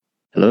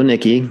Hello,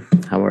 Nikki.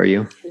 How are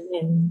you?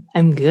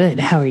 I'm good.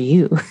 How are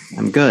you?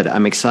 I'm good.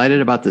 I'm excited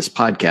about this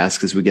podcast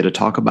because we get to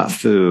talk about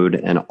food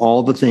and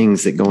all the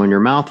things that go in your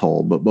mouth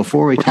hole. But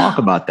before we talk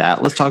about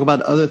that, let's talk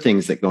about other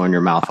things that go in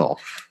your mouth hole.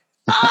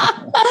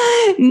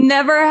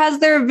 Never has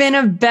there been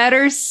a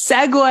better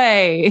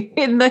segue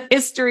in the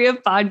history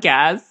of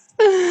podcasts.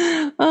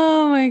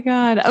 Oh my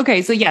God.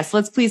 Okay. So yes,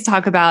 let's please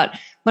talk about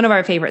one of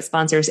our favorite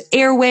sponsors,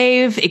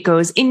 Airwave. It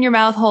goes in your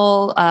mouth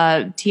hole.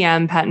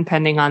 TM patent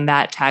pending on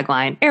that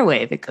tagline.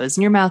 Airwave. It goes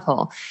in your mouth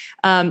hole.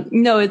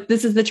 No,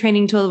 this is the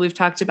training tool that we've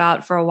talked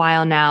about for a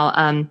while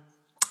now.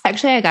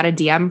 Actually, I got a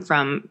DM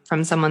from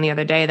someone the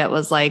other day that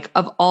was like,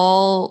 of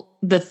all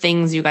the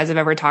things you guys have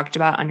ever talked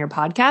about on your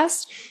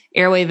podcast,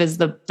 Airwave is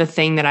the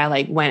thing that I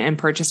like went and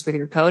purchased with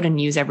your code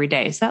and use every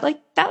day. So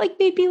that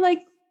made me like,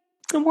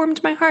 it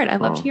warmed my heart. I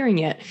loved hearing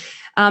it.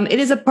 It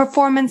is a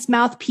performance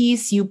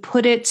mouthpiece. You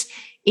put it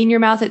in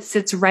your mouth. It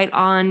sits right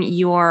on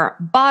your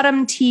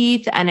bottom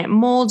teeth and it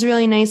molds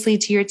really nicely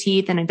to your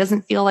teeth. And it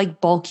doesn't feel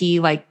like bulky.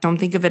 Like, don't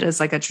think of it as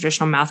like a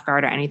traditional mouth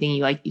guard or anything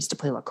you like used to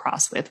play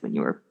lacrosse with when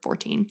you were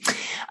 14.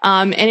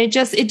 And it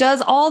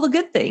does all the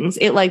good things.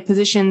 It like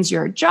positions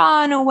your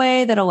jaw in a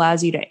way that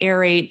allows you to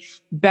aerate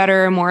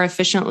better, more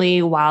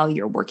efficiently while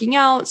you're working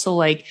out. So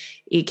like,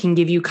 it can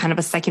give you kind of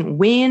a second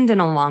wind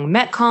and a long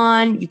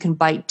Metcon. You can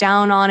bite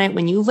down on it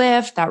when you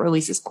lift. That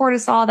releases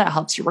cortisol. That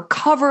helps you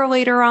recover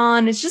later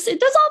on. It does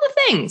all the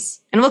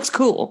things. And it looks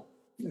cool.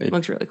 It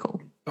looks really cool.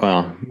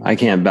 Well, I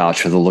can't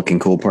vouch for the looking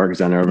cool part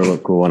because I never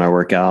look cool when I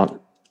work out.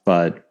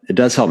 But it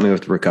does help me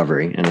with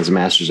recovery. And as a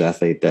master's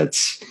athlete,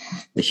 that's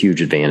a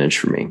huge advantage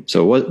for me.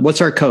 So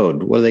what's our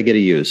code? What do they get to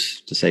use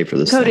to save for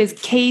this? Code is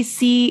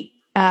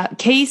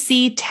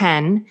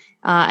KC10.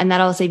 And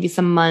that'll save you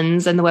some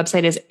months. And the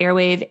website is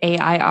airwave.com.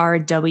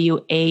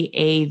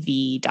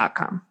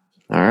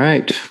 All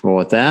right. Well,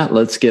 with that,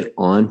 let's get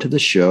on to the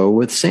show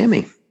with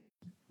Sammy.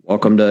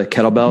 Welcome to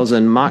Kettlebells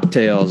and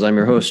Mocktails. I'm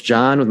your host,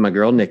 John, with my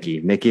girl,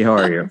 Nikki. Nikki, how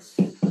are you?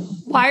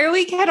 Why are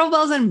we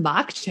kettlebells and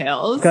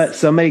mocktails? Because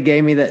somebody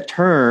gave me that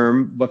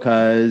term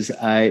because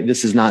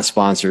this is not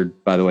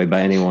sponsored, by the way, by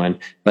anyone,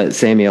 but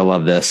Sammy will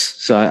love this.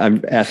 So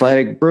I'm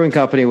Athletic Brewing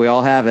Company. We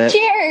all have it.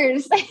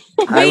 Cheers. Wait,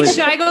 should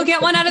I go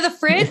get one out of the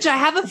fridge? I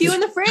have a few in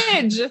the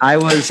fridge. I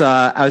was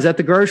at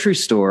the grocery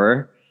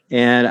store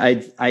and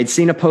I'd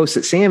seen a post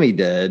that Sammy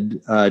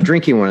did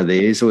drinking one of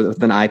these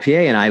with an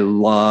IPA, and I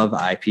love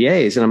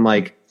IPAs. And I'm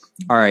like,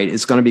 all right,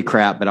 it's going to be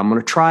crap, but I'm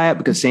going to try it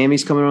because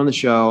Sammy's coming on the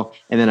show.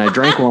 And then I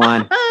drank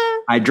one.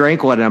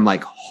 And I'm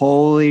like,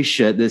 holy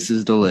shit, this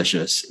is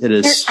delicious. It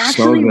is They're so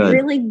actually good.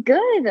 really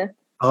good.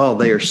 Oh,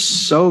 they are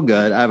so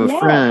good. I have a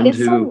friend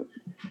who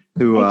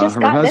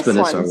her husband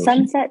is so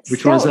Sunset Stoke.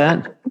 Which one is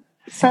that?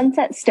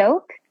 Sunset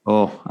Stoke.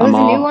 Oh, it was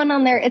a new one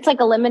on there. It's like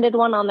a limited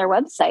one on their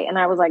website. And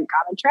I was like,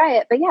 gotta try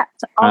it. But yeah,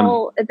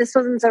 this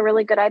one's a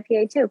really good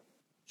IPA too.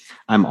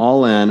 I'm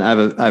all in. I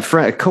have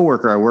a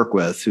coworker I work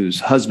with whose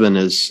husband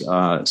is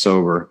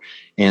sober.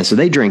 And so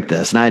they drink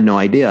this and I had no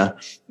idea.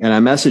 And I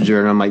messaged her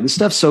and I'm like, this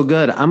stuff's so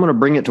good. I'm going to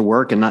bring it to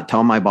work and not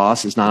tell my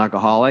boss it's not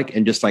alcoholic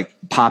and just like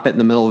pop it in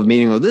the middle of a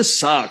meeting. Go, this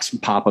sucks.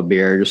 And pop a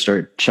beer, just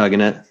start chugging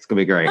it. It's going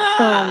to be great.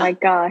 Oh my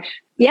gosh.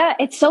 Yeah.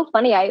 It's so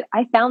funny. I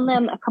found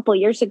them a couple of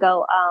years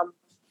ago.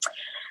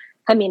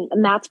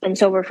 Matt's been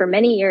sober for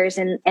many years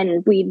and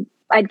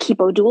I'd keep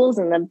O'Doul's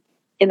in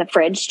the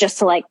fridge just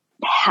to like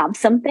have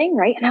something.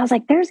 Right. And I was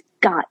like, there's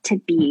got to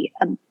be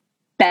a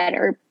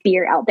better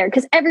beer out there.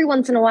 Cause every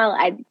once in a while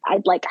I'd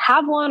like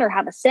have one or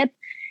have a sip.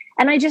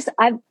 And I've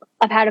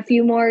had a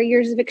few more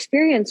years of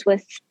experience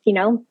with,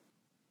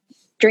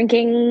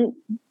 drinking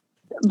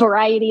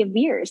variety of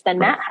beers than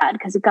Matt had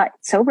because it got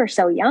sober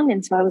so young.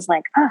 And so I was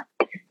like,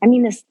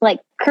 this like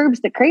curbs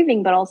the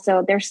craving, but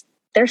also there's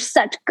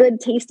such good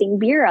tasting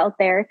beer out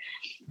there.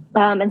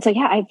 And so,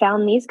 yeah, I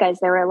found these guys.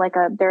 They're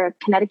a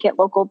Connecticut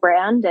local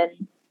brand.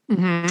 And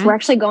we're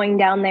actually going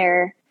down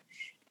there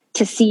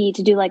to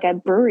do like a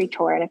brewery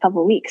tour in a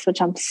couple of weeks,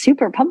 which I'm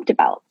super pumped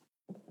about.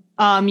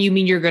 You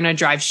mean you're going to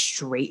drive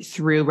straight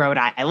through Rhode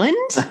Island?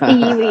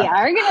 We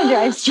are going to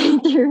drive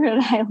straight through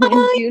Rhode Island.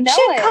 You know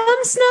it. Come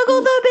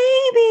snuggle the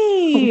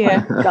baby.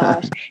 Oh my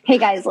gosh. Hey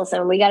guys,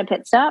 listen, we got a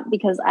pit stop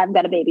because I've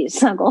got a baby to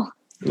snuggle.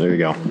 There you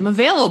go. I'm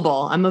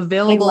available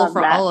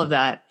for all of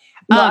that.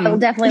 I'll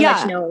definitely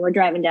let you know when we're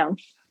driving down.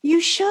 You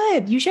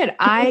should.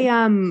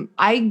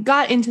 I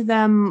got into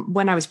them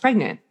when I was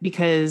pregnant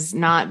because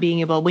not being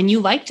able, when you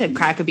like to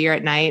crack a beer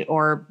at night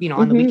or,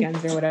 on the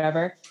weekends or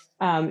whatever,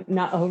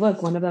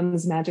 look, one of them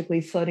is magically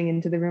floating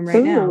into the room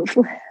right now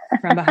from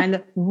behind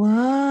the, whoa.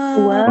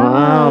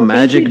 Wow,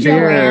 magic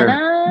beer.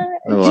 Joanna.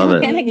 I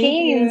love Joanna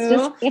Gaines.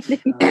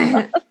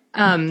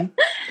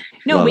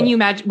 No, when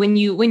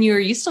you were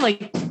used to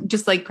like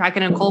just like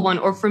cracking a cold one,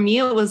 or for me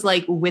it was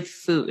like with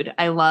food.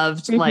 I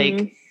loved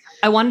like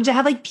I wanted to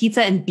have like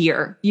pizza and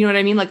beer. You know what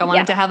I mean? Like I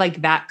wanted to have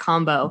like that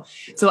combo.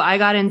 So I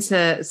got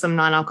into some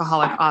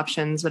non-alcoholic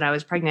options when I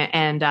was pregnant,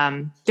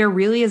 and there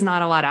really is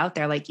not a lot out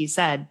there, like you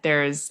said.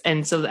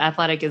 And so the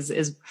Athletic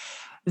is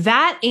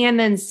That, and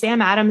then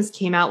Sam Adams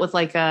came out with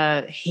like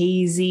a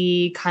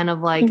hazy kind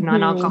of like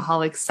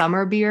non-alcoholic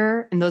summer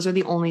beer. And those are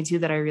the only two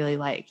that I really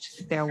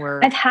liked. There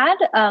were, I've had,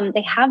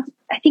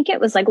 I think it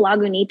was like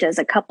Lagunitas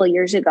a couple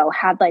years ago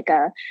had like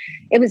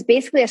it was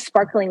basically a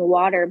sparkling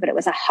water, but it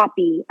was a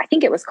hoppy, I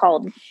think it was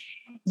called.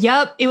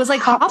 Yep. It was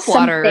like hop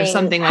water or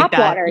something like that.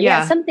 Water.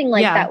 Yeah. Something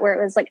like that, where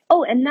it was like,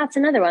 oh, and that's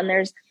another one.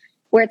 There's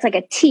where it's like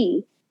a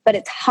tea, but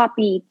it's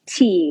hoppy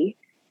tea.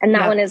 And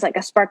that one is like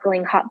a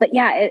sparkling hot, but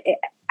yeah,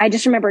 I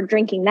just remember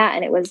drinking that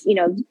and it was,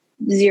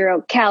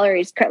 0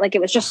 calories, like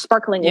it was just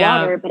sparkling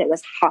water, but it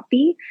was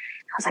hoppy.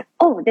 I was like,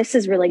 oh, this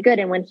is really good.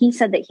 And when he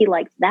said that he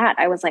liked that,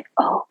 I was like,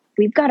 oh,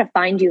 we've got to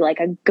find you like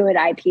a good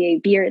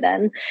IPA beer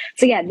then.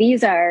 So yeah,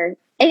 these are,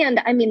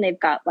 and I mean, they've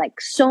got like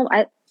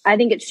I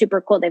think it's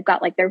super cool. They've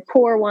got like their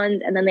core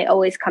ones and then they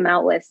always come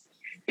out with,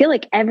 I feel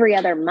like every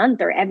other month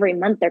or every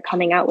month they're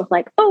coming out with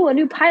like, oh, a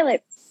new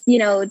pilot,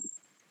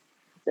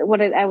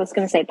 I was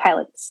going to say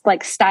pilots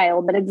like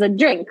style, but it's a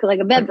drink, like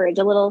a beverage,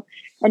 a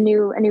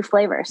new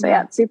flavor. So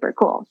yeah, it's super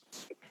cool.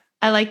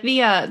 I like the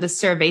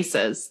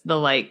cervezas,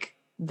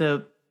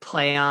 the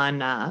play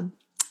on,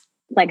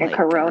 like a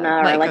Corona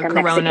or like a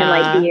Corona, Mexican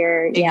light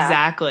beer. Yeah.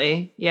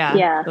 Exactly.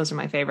 Yeah. Those are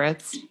my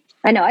favorites.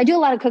 I know. I do a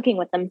lot of cooking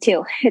with them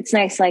too. It's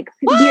nice, like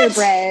beer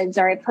breads,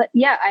 or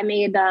I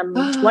made,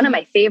 one of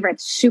my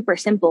favorites, super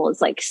simple,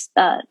 is like,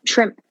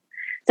 shrimp.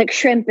 It's like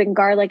shrimp and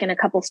garlic and a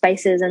couple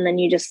spices. And then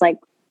you just like,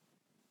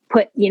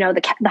 put,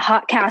 the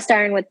hot cast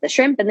iron with the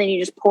shrimp, and then you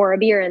just pour a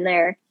beer in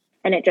there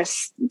and it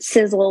just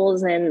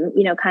sizzles and,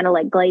 kind of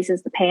like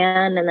glazes the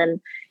pan. And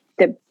then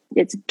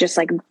it's just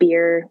like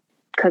beer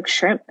cooked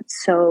shrimp.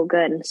 It's so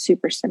good and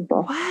super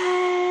simple.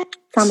 What?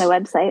 It's on my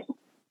website.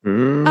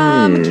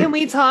 Can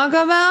we talk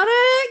about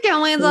it?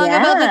 Can we talk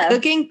about the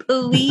cooking,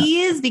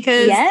 please?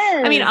 Because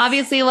I mean,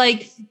 obviously,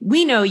 like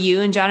we know you,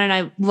 and John and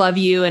I love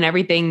you and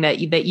everything that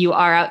you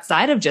are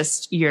outside of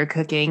just your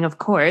cooking, of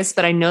course.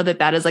 But I know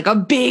that is like a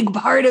big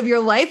part of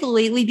your life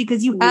lately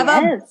because you have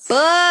a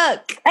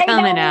book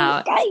coming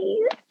out.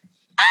 I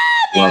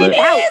can't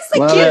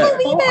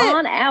believe it.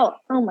 On out.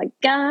 Oh my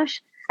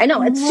gosh. I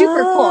know, it's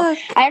super cool.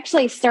 I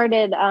actually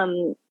started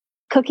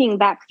cooking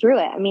back through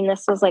it. I mean,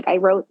 this was like, I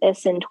wrote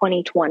this in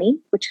 2020,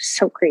 which is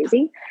so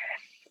crazy.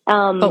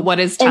 But what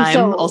is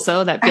time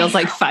also? That feels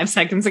like 5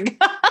 seconds ago.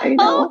 I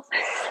know.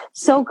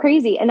 So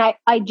crazy. And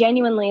I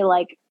genuinely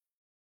like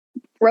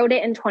wrote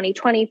it in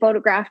 2020,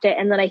 photographed it.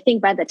 And then I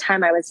think by the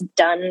time I was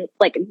done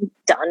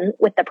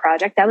with the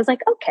project, I was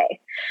like, okay,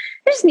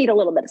 I just need a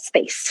little bit of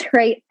space.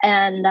 Right.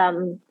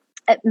 And,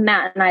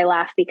 Matt and I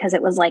laughed because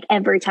it was like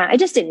every time I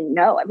just didn't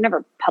know. I've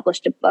never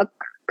published a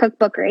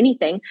cookbook or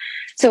anything.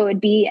 So it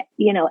would be,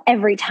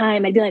 every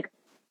time I'd be like,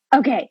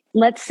 okay,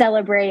 let's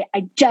celebrate.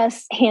 I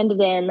just handed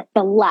in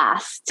the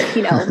last,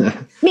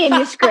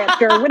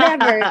 manuscript or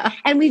whatever.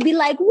 And we'd be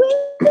like,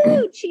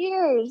 woo,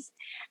 cheers.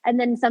 And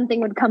then something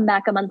would come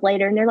back a month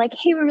later and they're like,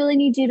 hey, we really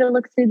need you to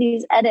look through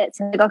these edits.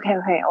 And like,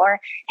 okay. Or,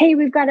 hey,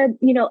 we've got to,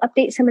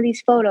 update some of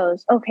these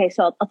photos. Okay.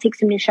 So I'll take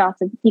some new shots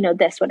of,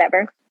 this,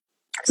 whatever.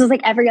 So it's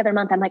like every other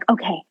month I'm like,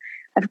 okay,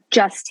 I've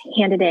just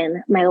handed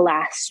in my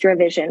last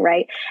revision.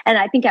 Right. And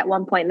I think at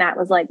one point Matt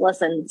was like,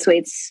 listen,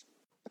 Sweets,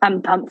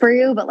 I'm pumped for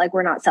you, but like,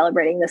 we're not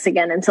celebrating this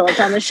again until it's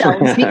on the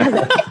shelves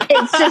because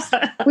it's just,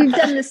 we've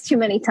done this too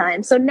many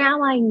times. So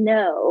now I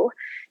know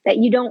that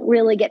you don't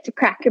really get to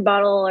crack your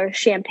bottle or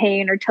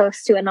champagne or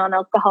toast to a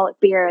non-alcoholic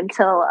beer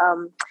until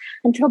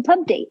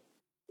pub date,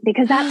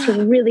 because that's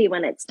really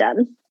when it's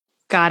done.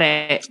 Got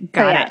it.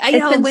 I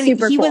know when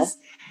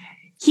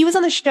he was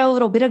on the show a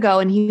little bit ago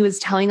and he was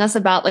telling us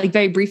about, like,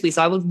 very briefly.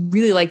 So I would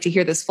really like to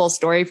hear this full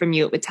story from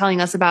you, but telling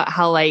us about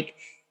how like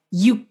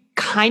you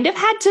kind of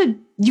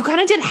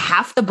did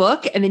half the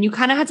book and then you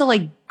kind of had to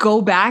like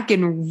go back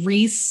and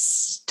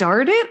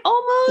restart it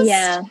almost.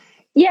 Yeah.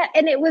 Yeah.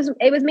 And it was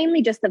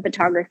mainly just the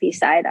photography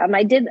side.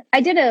 I did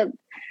a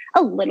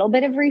little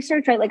bit of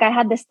research, right? Like I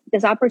had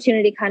this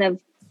opportunity kind of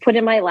put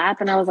in my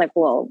lap and I was like,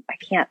 well, I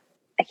can't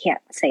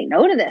say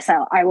no to this.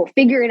 I will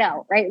figure it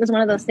out. Right. It was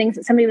one of those things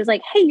that somebody was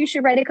like, hey, you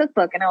should write a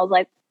cookbook. And I was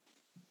like,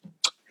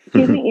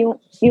 excuse me,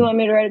 you want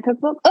me to write a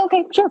cookbook?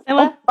 Okay, sure.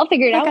 I'll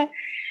figure it out.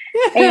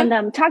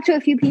 And talk to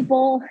a few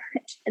people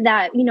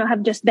that,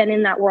 have just been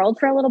in that world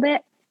for a little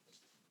bit.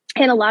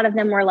 And a lot of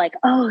them were like,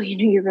 oh,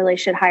 you really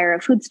should hire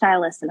a food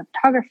stylist and a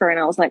photographer. And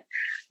I was like,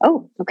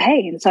 oh,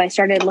 okay. And so I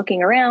started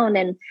looking around,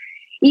 and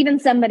even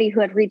somebody who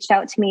had reached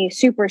out to me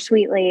super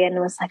sweetly and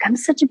was like, I'm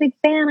such a big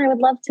fan. I would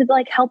love to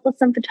like help with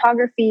some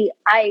photography.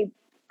 I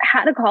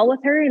had a call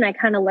with her and I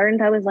kind of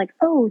learned, I was like,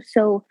 oh,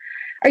 so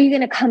are you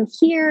going to come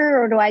here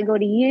or do I go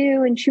to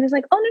you? And she was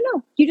like, oh,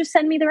 no, you just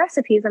send me the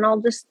recipes and I'll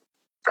just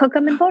cook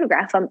them and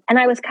photograph them. And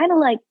I was kind of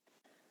like,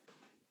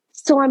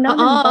 so I'm not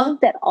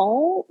involved at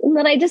all. And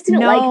then I just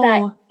didn't like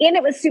that. And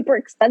it was super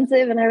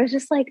expensive. And I was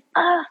just like,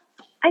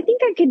 I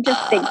think I could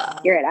just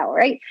figure it out.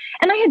 Right.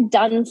 And I had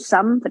done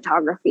some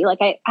photography. Like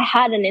I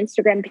had an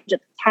Instagram page at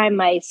the time.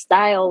 My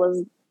style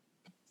was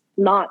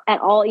not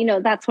at all,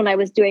 that's when I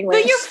was doing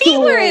like, but your feet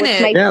were in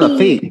it. Yeah, the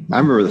feet. I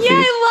remember the feet.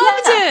 I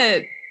loved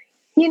it.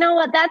 You know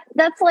what?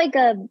 That's like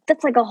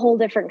a whole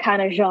different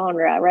kind of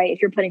genre, right?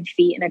 If you're putting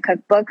feet in a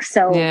cookbook.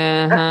 So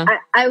Yeah.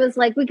 I was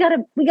like, we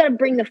gotta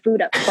bring the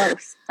food up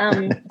close.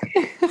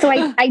 So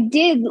I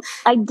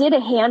did a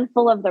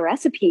handful of the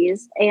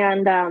recipes,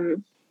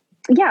 and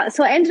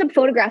so I ended up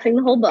photographing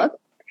the whole book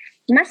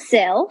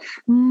myself.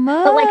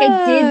 But like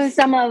I did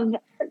some of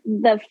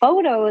the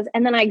photos,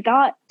 and then I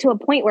got to a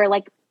point where,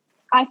 like,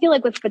 I feel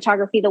like with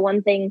photography,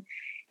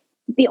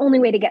 the only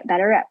way to get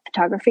better at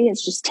photography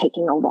is just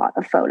taking a lot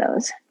of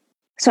photos.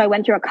 So I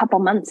went through a couple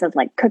months of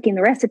like cooking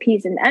the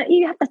recipes, and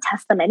you have to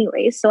test them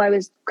anyways. So I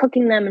was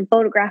cooking them and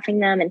photographing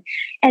them and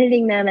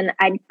editing them. And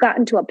I'd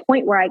gotten to a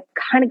point where I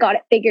kind of got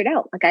it figured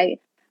out. Like I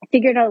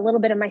figured out a little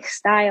bit of my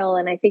style,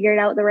 and I figured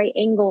out the right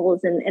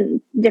angles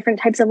and different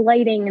types of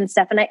lighting and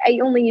stuff. And I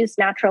only used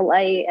natural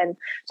light. And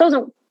so I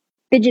wasn't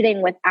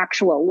fidgeting with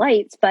actual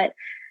lights, but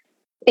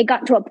it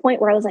got to a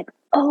point where I was like,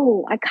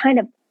 oh, I kind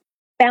of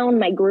found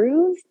my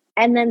groove.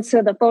 And then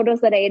so the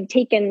photos that I had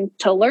taken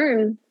to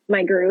learn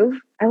my groove,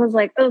 I was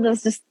like, oh,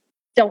 those just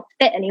don't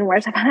fit anymore.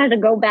 So I kind of had to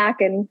go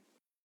back. And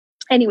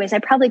anyways, I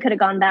probably could have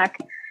gone back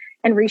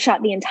and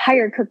reshot the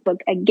entire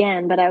cookbook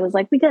again. But I was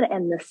like, we got to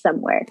end this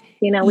somewhere.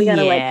 You know, we got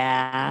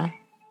to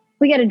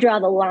we got to draw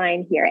the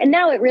line here. And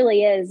now it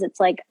really is. It's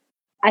like,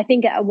 I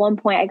think at one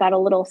point I got a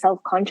little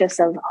self-conscious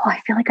of, oh, I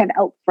feel like I've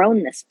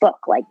outgrown this book.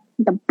 Like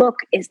the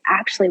book is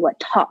actually what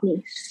taught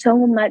me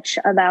so much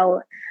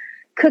about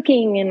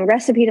cooking and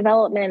recipe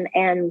development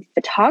and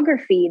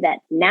photography, that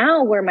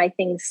now where my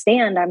things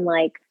stand, I'm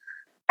like,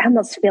 I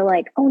almost feel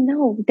like, oh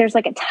no, there's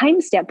like a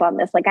timestamp on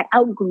this. Like I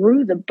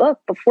outgrew the book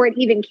before it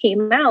even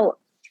came out.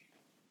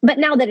 But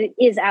now that it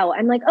is out,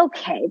 I'm like,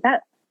 okay,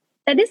 that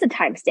is a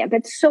timestamp.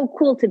 It's so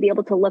cool to be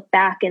able to look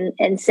back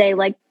and say,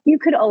 like, you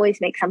could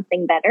always make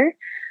something better.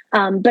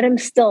 But I'm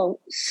still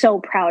so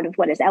proud of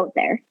what is out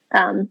there.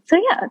 So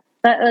yeah,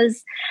 that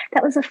was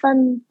a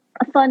fun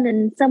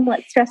and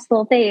somewhat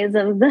stressful phase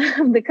of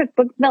the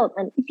cookbook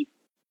development.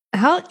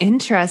 How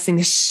interesting.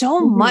 There's so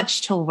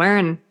much to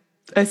learn,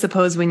 I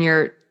suppose, when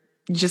you're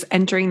just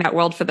entering that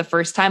world for the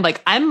first time.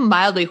 Like, I'm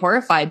mildly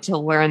horrified to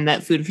learn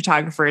that food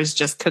photographers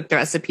just cook the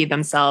recipe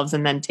themselves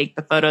and then take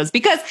the photos,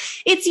 because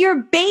it's your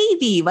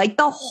baby. Like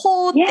the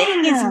whole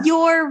thing is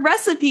your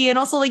recipe. And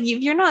also, like,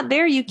 if you're not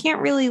there, you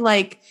can't really,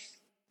 like,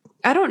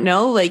 I don't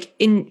know, like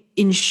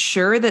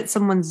ensure that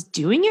someone's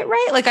doing it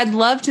right. Like, I'd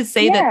love to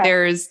say that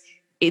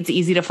it's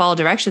easy to follow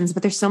directions,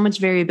 but there's so much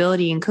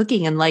variability in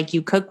cooking, and like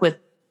you cook with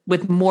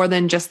more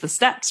than just the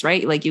steps,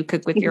 right? Like you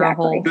cook with your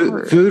whole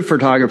food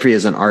photography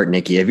is an art,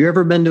 Nikki. Have you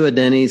ever been to a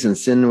Denny's and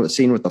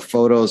seen what the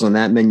photos on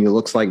that menu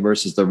looks like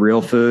versus the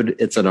real food?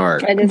 It's an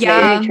art. It is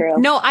very true.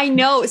 No, I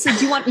know. So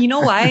you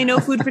know why I know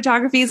food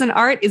photography is an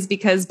art is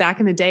because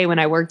back in the day when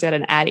I worked at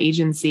an ad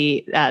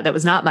agency that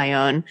was not my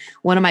own,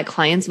 one of my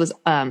clients was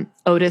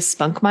Otis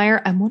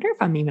Spunkmeyer. I wonder if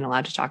I'm even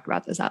allowed to talk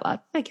about this out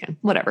loud. I can.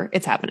 Whatever.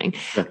 It's happening.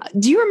 Yeah.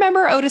 Do you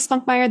remember Otis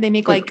Spunkmeyer? They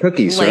make like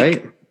cookies,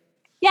 right?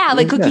 Yeah,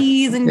 like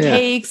cookies and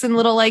cakes and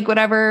little like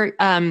whatever.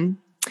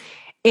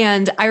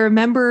 And I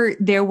remember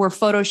there were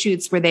photo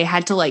shoots where they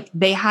had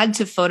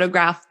to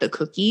photograph the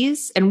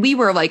cookies, and we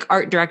were like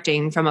art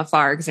directing from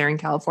afar because they're in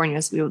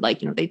California. So we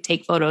would they'd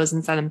take photos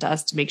and send them to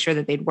us to make sure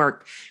that they'd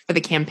work for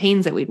the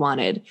campaigns that we'd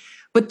wanted.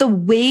 But the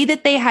way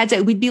that they had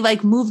to, we'd be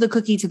like, move the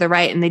cookie to the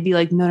right. And they'd be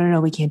like, no,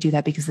 we can't do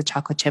that because the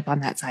chocolate chip on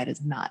that side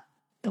is not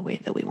the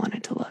way that we want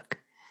it to look.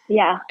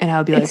 Yeah. And I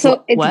would be like,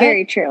 it's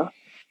very true.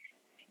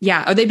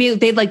 Yeah. Or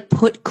they'd like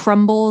put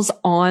crumbles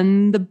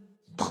on the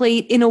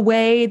plate in a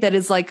way that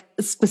is like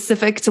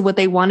specific to what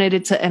they wanted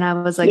it to. And I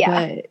was like,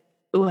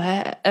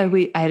 what are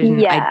we?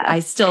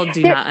 I still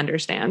do not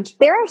understand.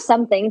 There are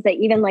some things that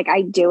even like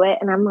I do it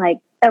and I'm like,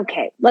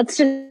 okay, let's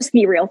just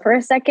be real for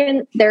a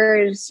second.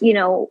 There's,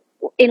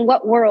 in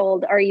what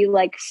world are you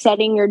like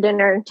setting your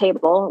dinner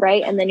table,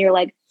 right? And then you're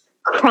like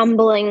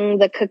crumbling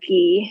the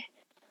cookie,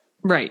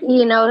 right?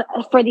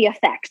 For the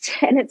effect.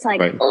 And it's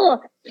like, oh,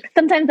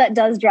 sometimes that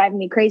does drive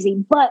me crazy.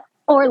 But,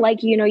 or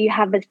like, you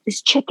have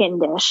this chicken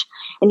dish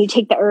and you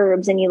take the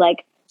herbs and you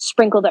like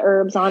sprinkle the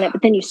herbs on it,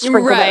 but then you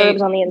sprinkle the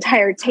herbs on the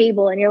entire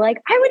table and you're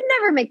like, I would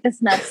never make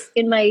this mess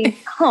in my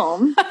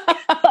home.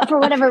 But for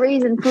whatever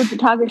reason, food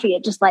photography,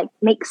 it just like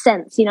makes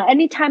sense.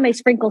 Anytime I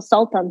sprinkle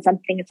salt on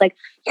something, it's like,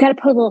 you got to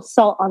put a little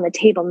salt on the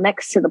table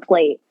next to the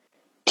plate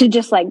to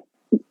just like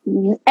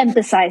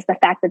emphasize the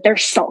fact that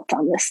there's salt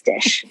on this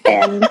dish.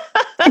 And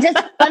it's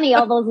just funny,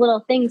 all those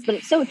little things, but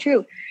it's so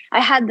true. I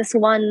had this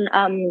one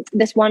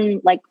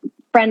like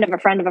friend of a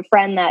friend of a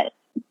friend that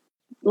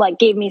like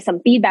gave me some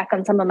feedback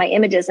on some of my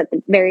images at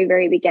the very,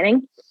 very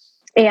beginning.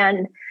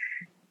 And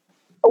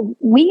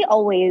we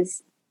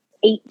always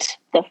ate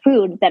the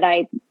food that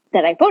I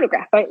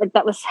photographed, right? Like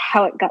that was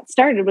how it got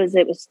started.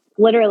 It was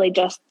literally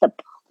just the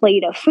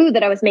plate of food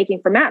that I was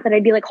making for Matt that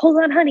I'd be like, hold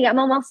on, honey, I'm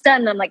almost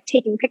done. And I'm like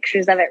taking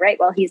pictures of it, right?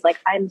 While he's like,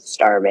 I'm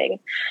starving.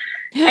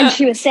 And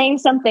she was saying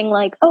something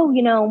like,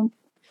 oh,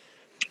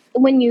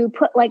 when you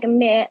put like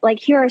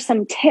here are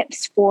some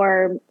tips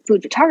for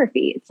food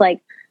photography. It's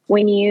like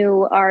when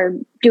you are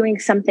doing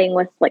something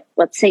with like,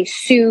 let's say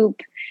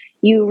soup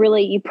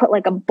you put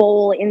like a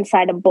bowl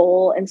inside a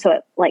bowl, and so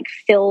it like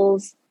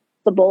fills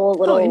the bowl a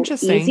little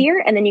easier,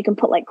 and then you can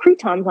put like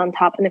croutons on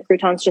top, and the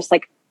croutons just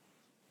like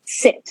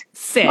sit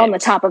on the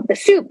top of the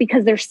soup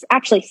because they're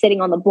actually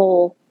sitting on the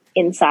bowl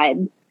inside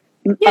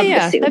of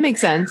the soup. That makes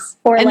sense.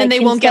 Or and like, then they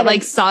won't get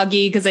like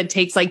soggy because it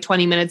takes like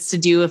 20 minutes to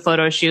do a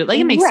photo shoot. Like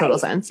it makes total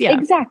sense. Yeah,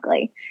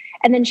 exactly.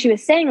 And then she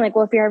was saying like,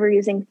 well, if you're ever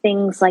using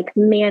things like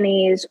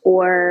mayonnaise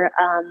or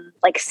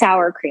like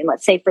sour cream,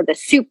 let's say for the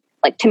soup,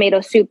 like tomato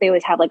soup, they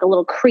always have like a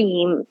little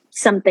cream,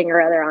 something or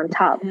other on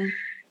top. Mm-hmm.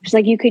 She's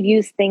like, you could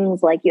use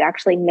things like you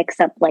actually mix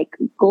up like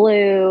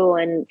glue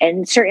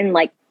and certain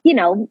like, you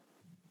know,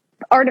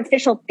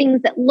 artificial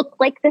things that look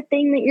like the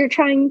thing that you're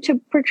trying to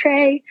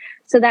portray.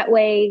 So that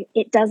way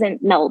it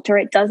doesn't melt or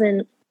it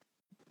doesn't,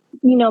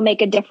 you know,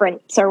 make a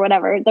difference or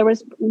whatever. There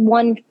was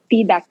one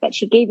feedback that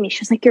she gave me.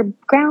 She was like, your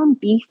ground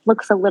beef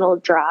looks a little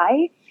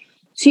dry.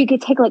 So you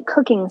could take like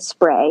cooking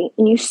spray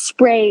and you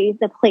spray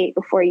the plate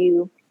before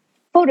you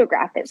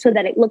photograph it so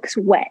that it looks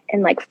wet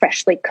and like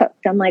freshly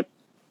cooked. I'm like,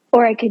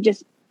 or I could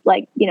just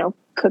like, you know,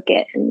 cook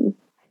it and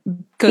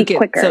be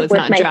quicker so with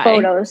my dry.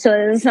 Photos so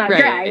it's not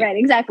dry. Right,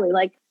 exactly.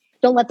 Like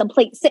don't let the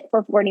plate sit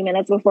for 40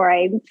 minutes before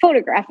I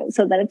photograph it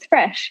so that it's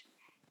fresh.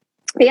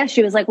 But yeah,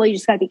 she was like, well, you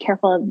just got to be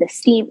careful of the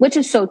steam, which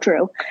is so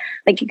true.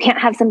 Like you can't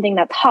have something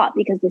that's hot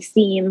because the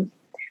steam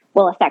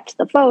will affect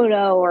the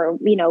photo or,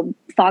 you know,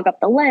 fog up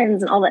the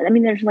lens and all that. I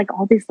mean, there's like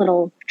all these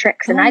little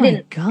tricks. And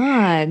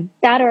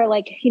that or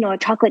like, you know, a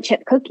chocolate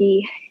chip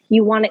cookie,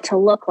 you want it to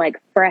look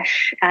like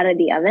fresh out of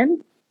the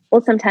oven.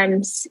 Well,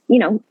 sometimes, you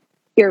know,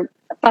 you're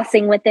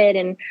fussing with it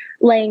and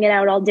laying it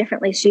out all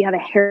differently. So you have a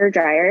hair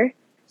dryer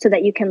so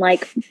that you can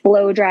like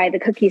blow dry the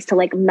cookies to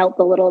like melt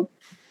the little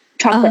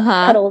chocolate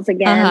puddles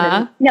again.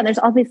 And, yeah, there's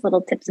all these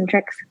little tips and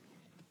tricks.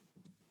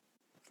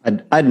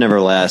 I'd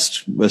never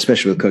last,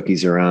 especially with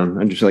cookies around.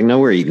 I'm just like, no,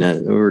 we're eating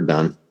it. We're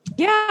done.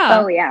 Yeah.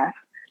 Oh yeah.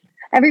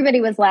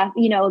 Everybody was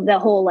laughing, you know, the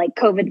whole like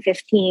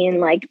COVID-15,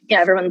 like, you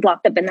know, everyone's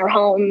locked up in their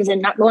homes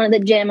and not going to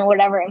the gym or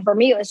whatever. And for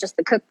me, it was just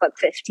the cookbook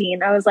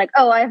 15. I was like,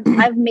 oh,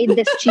 I've made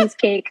this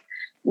cheesecake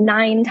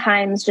 9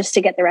 times just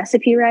to get the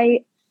recipe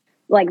right.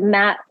 Like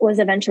Matt was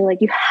eventually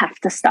like, you have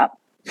to stop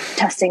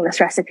testing this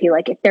recipe.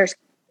 Like if there's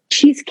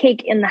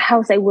cheesecake in the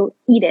house, I will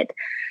eat it.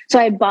 So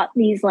I bought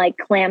these like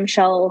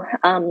clamshell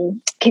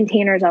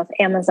containers off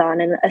Amazon,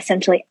 and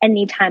essentially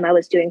anytime I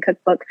was doing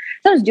cookbook,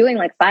 so I was doing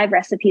like 5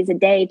 recipes a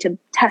day to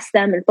test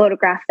them and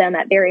photograph them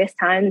at various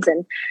times.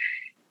 And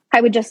I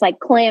would just like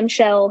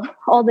clamshell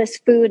all this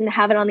food and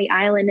have it on the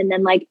island and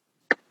then like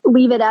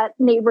leave it at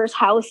neighbors'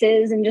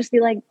 houses and just be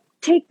like,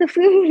 take the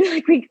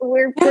food. Like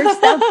we're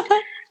stuffed.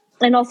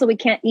 And also we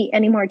can't eat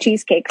any more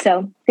cheesecake.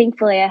 So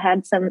thankfully I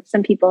had some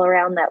people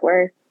around that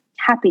were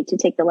happy to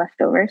take the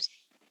leftovers.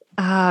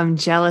 I'm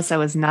jealous I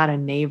was not a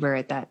neighbor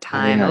at that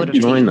time. Yeah, I would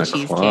have joined the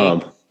cheesecake.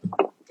 club.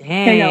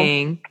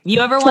 Dang. You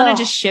ever want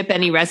to just ship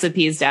any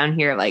recipes down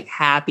here? Like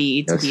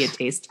happy to be a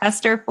taste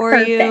tester for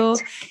you.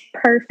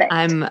 Perfect.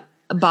 I'm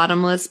a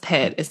bottomless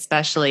pit,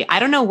 especially. I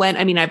don't know when.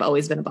 I mean, I've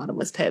always been a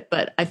bottomless pit,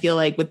 but I feel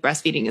like with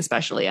breastfeeding,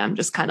 especially, I'm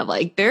just kind of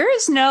like,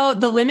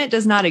 the limit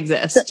does not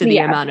exist to the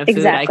amount of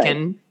food I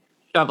can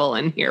shovel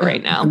in here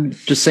right now. I'm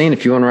just saying,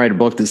 if you want to write a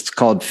book that's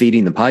called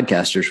Feeding the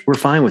Podcasters, we're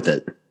fine with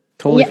it.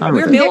 Totally fine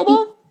with it. We're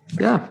available?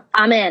 Yeah.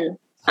 I'm in.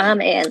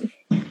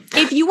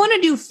 If you want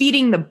to do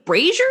Feeding the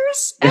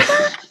Braziers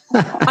ever,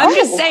 I'm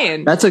just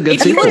saying. That's a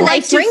good sequel.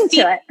 Nice ring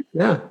to it.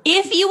 Yeah.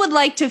 If you would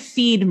like to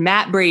feed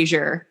Matt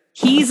Brazier,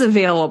 he's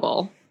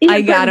available.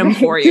 I got him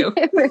for you.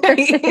 Totally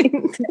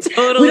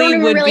we don't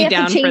even would really be have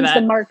down to change for that.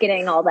 the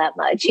marketing all that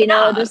much, you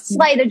know, just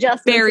slight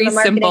adjustments. Very to the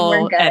marketing,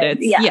 simple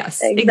edits. Yeah,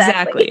 yes,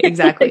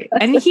 exactly.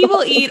 And he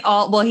will eat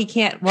he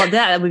can't. Well,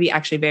 that would be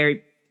actually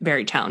very,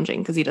 very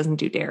challenging because he doesn't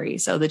do dairy.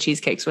 So the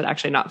cheesecakes would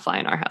actually not fly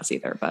in our house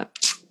either, but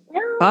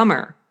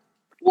bummer.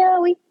 Yeah,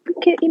 we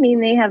could, I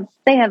mean, they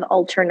have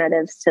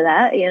alternatives to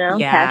that, you know,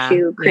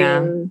 cashew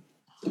cream.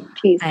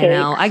 Cheesecake. I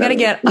know. I gotta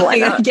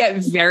get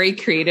very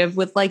creative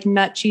with like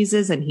nut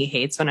cheeses, and he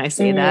hates when I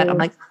say that. I'm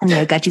like, honey,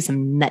 I got you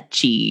some nut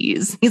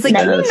cheese. He's like,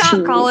 can you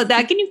not call it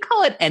that? Can you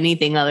call it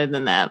anything other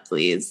than that,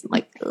 please? I'm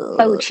like,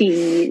 faux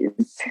cheese.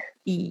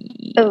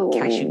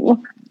 Cashew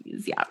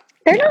cheese. Yeah,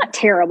 they're not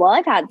terrible.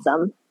 I've had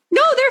some.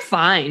 No, they're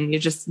fine. You're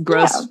just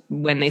gross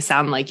when they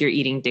sound like you're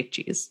eating dick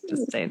cheese.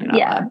 Just saying it out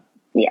loud.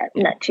 Yeah,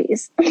 nut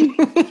cheese.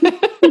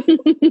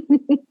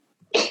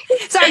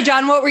 Sorry,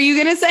 John. What were you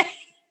gonna say?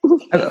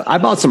 I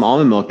bought some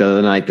almond milk the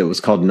other night that was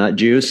called nut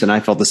juice, and I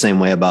felt the same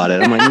way about it.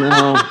 I'm like,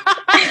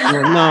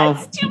 no,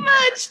 it's too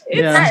much.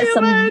 It's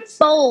too much.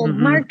 Bold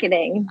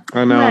marketing.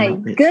 I know.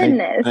 My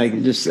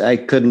goodness. I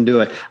couldn't do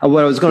it.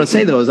 What I was going to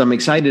say though is I'm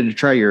excited to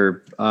try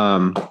your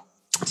some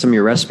of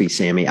your recipes,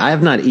 Sammy. I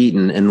have not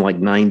eaten in like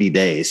 90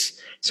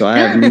 days, so I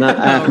have not.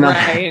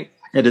 Right.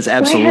 It is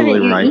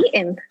absolutely right.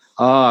 Eaten?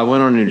 Oh, I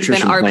went on a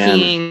nutrition plan.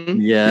 RPing.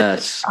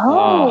 Yes.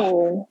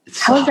 How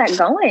is that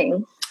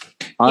going?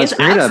 It's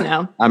abs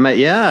now.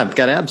 I've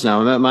got abs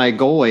now. I'm at my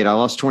goal weight. I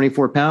lost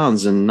 24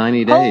 pounds in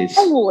 90 days.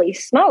 Holy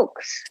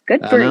smokes.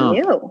 Good for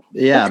you.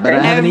 Yeah, but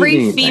I haven't eaten every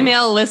anything.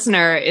 female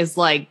listener is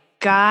like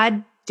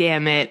God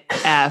damn it,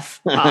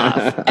 F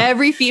off.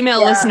 Every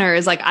female listener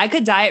is like, I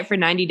could diet for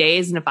 90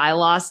 days. And if I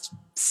lost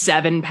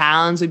 7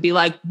 pounds, would be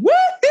like,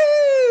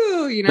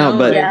 woohoo, you know? No,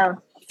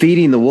 but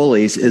feeding the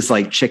Woolies is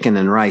like chicken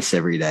and rice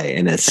every day,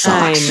 and it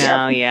sucks. I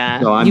know, yeah.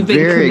 So I'm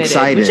very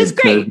excited.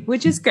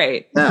 Which is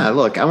great. Yeah,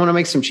 look, I want to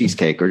make some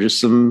cheesecake or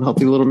just some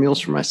healthy little meals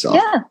for myself.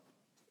 Yeah.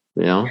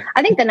 You know?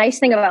 I think the nice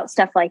thing about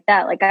stuff like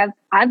that, like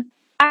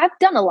I've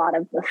done a lot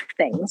of the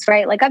things,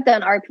 right? Like I've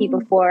done RP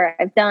before.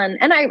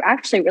 And I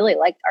actually really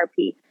liked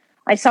RP.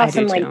 I saw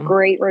some like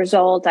great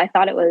results. I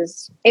thought it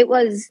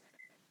was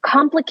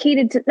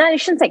complicated I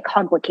shouldn't say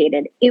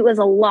complicated. It was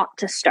a lot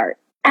to start,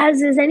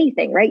 as is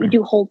anything, right? You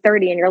do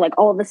Whole30 and you're like,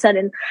 all of a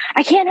sudden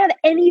I can't have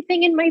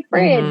anything in my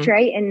fridge,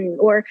 right?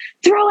 Or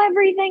throw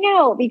everything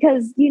out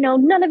because,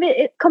 none of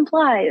it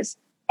complies.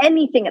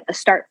 Anything at the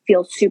start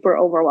feels super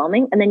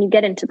overwhelming. And then you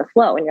get into the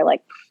flow and you're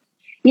like,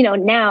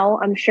 now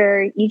I'm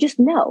sure you just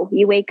know.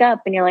 You wake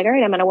up and you're like, all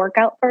right, I'm going to work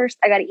out first.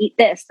 I got to eat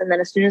this. And then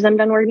as soon as I'm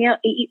done working out,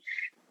 eat.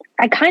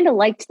 I kind of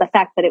liked the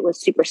fact that it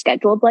was super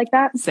scheduled like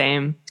that.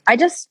 Same.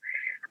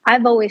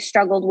 I've always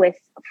struggled with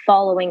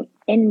following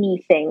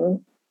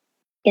anything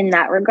in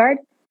that regard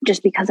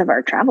just because of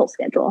our travel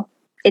schedule.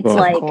 It's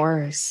like, of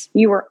course,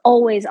 you were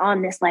always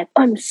on this, like,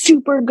 I'm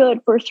super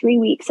good for 3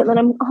 weeks and then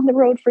I'm on the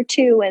road for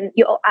 2. And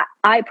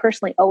I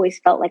personally always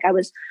felt like I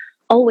was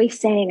always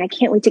saying, I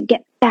can't wait to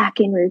get back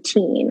in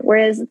routine.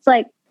 Whereas it's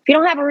like, if you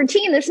don't have a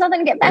routine, there's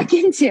nothing to get back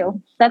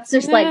into. That's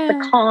just like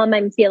the calm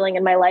I'm feeling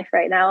in my life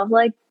right now of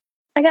like,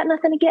 I got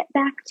nothing to get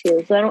back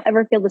to. So I don't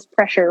ever feel this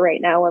pressure right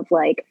now of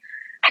like,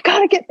 I got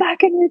to get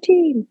back in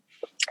routine.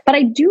 But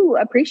I do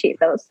appreciate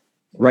those.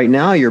 Right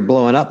now, you're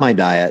blowing up my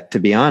diet, to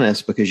be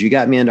honest, because you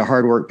got me into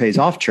hard work pays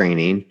off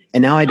training.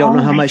 And now I don't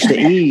know how much to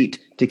eat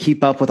to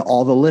keep up with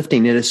all the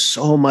lifting. It is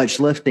so much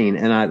lifting.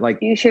 And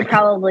you should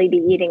probably be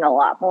eating a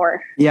lot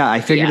more. Yeah,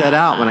 I figured that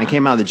out when I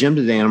came out of the gym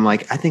today. And I'm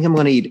like, I think I'm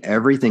going to eat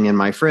everything in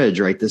my fridge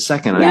right this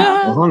second.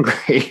 I'm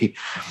hungry.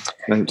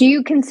 Do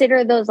you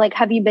consider those, like,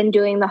 have you been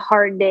doing the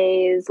hard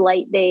days,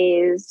 light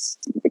days?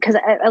 Because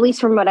at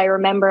least from what I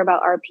remember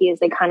about RP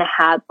is they kind of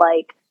had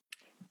like,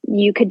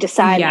 you could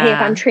decide, hey, if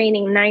I'm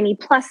training 90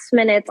 plus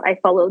minutes, I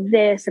follow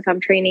this. If I'm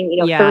training,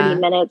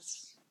 30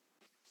 minutes.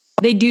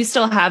 They do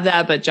still have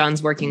that, but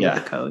John's working with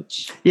a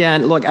coach. Yeah.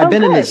 And look, I've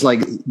been in this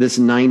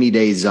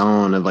 90-day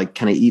zone of like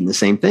kind of eating the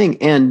same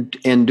thing and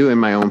doing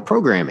my own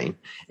programming.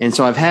 And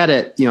so I've had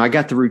it, I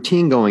got the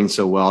routine going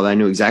so well that I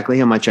knew exactly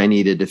how much I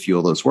needed to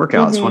fuel those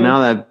workouts. Well,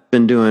 now that I've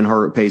been doing Hard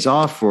Work Pays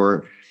Off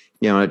for,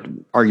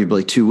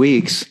 arguably 2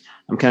 weeks,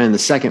 I'm kind of in the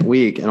second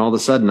week and all of a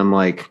sudden I'm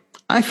like,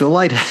 I feel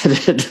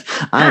lightheaded.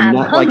 I'm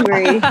not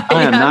hungry.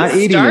 I am not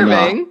eating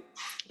enough.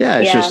 Yeah,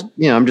 it's just,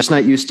 I'm just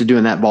not used to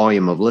doing that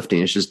volume of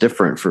lifting. It's just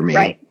different for me,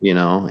 right.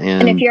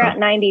 And if you're at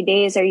 90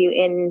 days, are you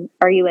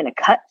in a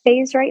cut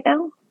phase right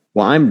now?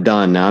 Well, I'm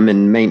done now. I'm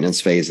in maintenance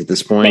phase at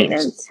this point.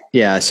 Maintenance.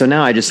 Yeah. So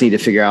now I just need to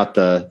figure out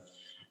the,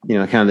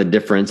 kind of the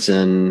difference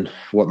in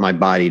what my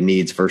body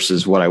needs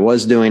versus what I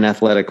was doing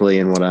athletically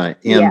and what I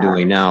am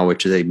doing now,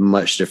 which is a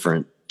much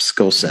different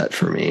skill set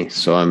for me.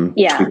 So I'm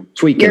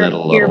tweaking it a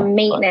little. Your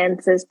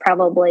maintenance is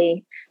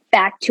probably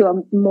back to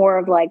a more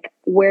of like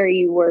where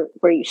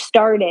you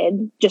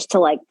started, just to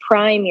like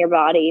prime your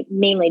body,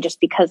 mainly just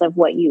because of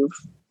what you've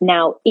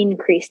now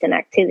increased in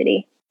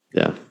activity.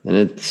 Yeah. And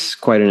it's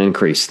quite an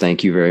increase.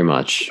 Thank you very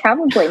much.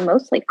 Probably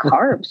mostly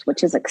carbs,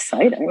 which is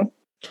exciting.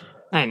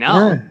 I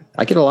know. Yeah,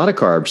 I get a lot of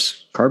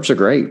carbs. Carbs are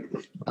great.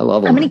 I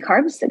love them. How many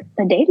carbs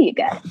a day do you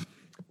get?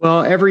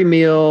 Well, every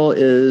meal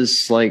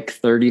is like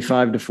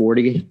 35 to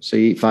 40. So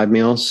you eat 5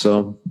 meals.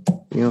 So,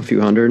 a few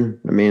hundred.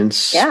 I mean,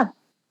 it's,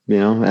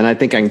 and I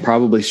think I can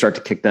probably start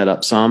to kick that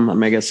up some. I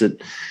mean, I guess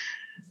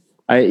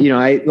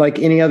I like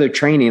any other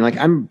training, like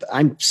I'm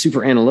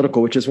super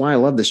analytical, which is why I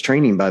love this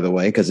training, by the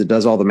way, because it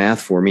does all the math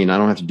for me and I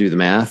don't have to do the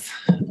math,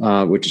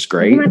 which is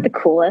great. Isn't that the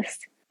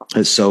coolest?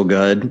 It's so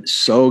good.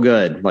 So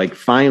good. Like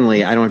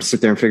finally, I don't have to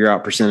sit there and figure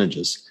out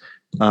percentages.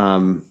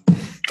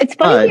 It's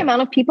funny the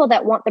amount of people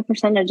that want the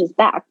percentages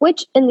back,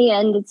 which in the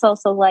end, it's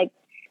also like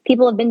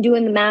people have been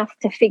doing the math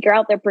to figure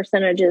out their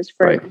percentages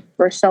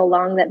for so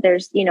long that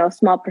there's, a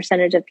small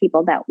percentage of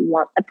people that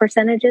want the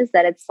percentages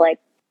that it's like,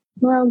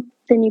 well,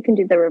 then you can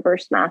do the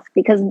reverse math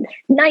because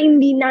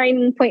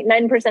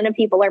 99.9% of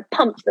people are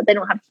pumped that they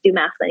don't have to do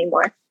math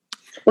anymore.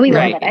 We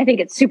love it. I think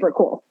it's super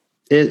cool.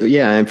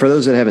 And for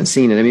those that haven't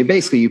seen it, I mean,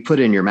 basically you put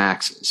in your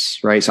maxes,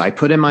 right? So I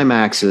put in my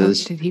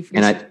maxes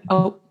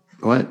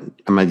what?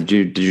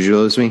 Did you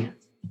lose me?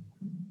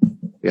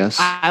 Yes.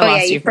 I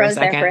lost you froze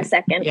there for a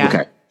second. Yeah.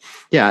 Okay.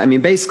 Yeah. I mean,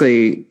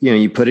 basically,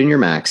 you put in your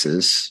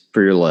maxes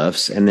for your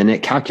lifts and then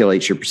it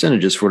calculates your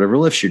percentages for whatever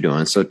lifts you're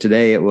doing. So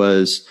today it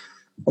was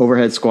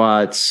overhead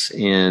squats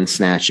and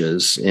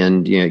snatches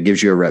and, it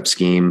gives you a rep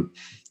scheme,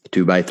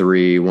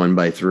 2x3,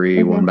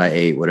 1x3,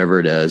 1x8, whatever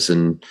it is.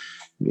 And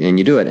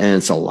you do it. And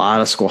it's a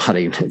lot of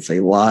squatting. It's a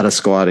lot of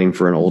squatting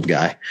for an old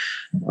guy.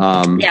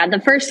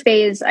 The first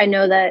phase, I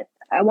know that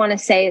I want to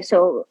say,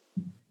 so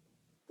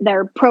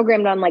they're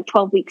programmed on like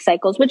 12-week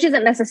cycles, which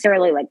isn't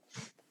necessarily like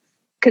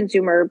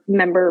consumer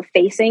member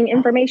facing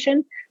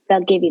information.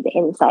 They'll give you the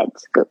inside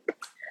scoop.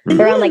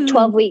 They're on like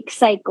 12-week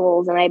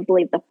cycles. And I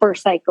believe the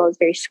first cycle is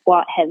very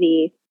squat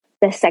heavy.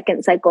 The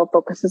second cycle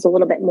focuses a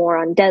little bit more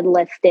on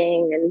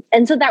deadlifting.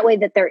 And so that way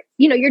that they're,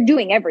 you're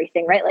doing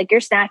everything, right? Like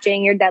you're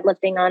snatching, you're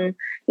deadlifting on,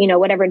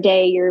 whatever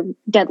day your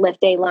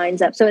deadlift day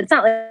lines up. So it's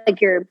not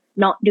like you're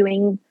not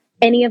doing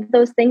any of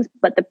those things,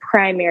 but the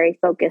primary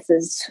focus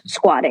is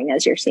squatting,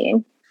 as you're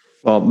seeing.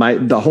 Well,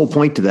 the whole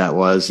point to that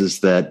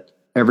is that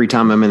every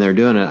time I'm in there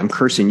doing it, I'm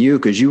cursing you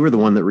because you were the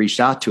one that reached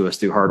out to us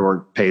through Hard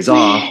Work Pays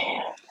Off.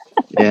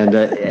 And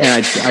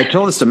I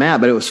told this to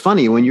Matt, but it was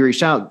funny when you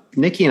reached out.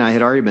 Nikki and I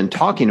had already been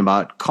talking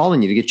about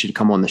calling you to get you to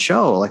come on the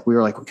show. Like we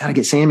were like, we got to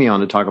get Sammy on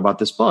to talk about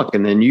this book.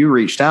 And then you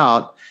reached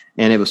out,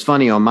 and it was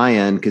funny on my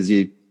end because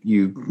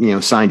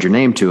you signed your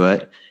name to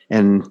it.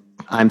 And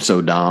I'm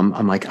so dumb.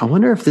 I'm like, I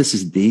wonder if this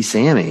is the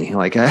Sammy.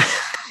 Like, I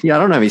don't know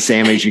how many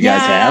Sammys you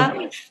guys have.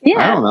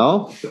 Yeah, I don't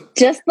know,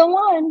 just the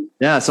one.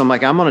 Yeah, so I'm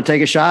like, I'm going to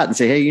take a shot and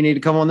say, hey, you need to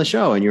come on the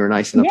show, and you were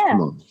nice enough to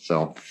come on.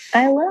 So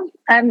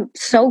I'm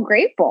so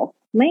grateful.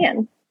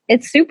 Man,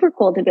 it's super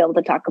cool to be able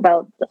to talk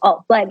about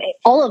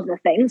all of the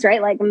things,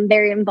 right? Like I'm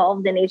very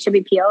involved in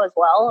HWPO as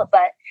well,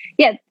 but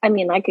yeah, I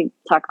mean, I could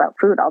talk about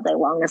food all day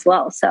long as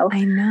well. So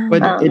I know,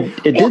 but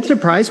it did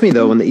surprise me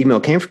though when the email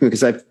came from you,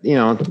 because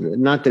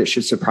not that it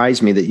should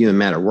surprise me that you and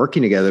Matt are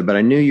working together, but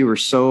I knew you were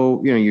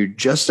so, you're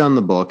just done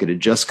the book, it had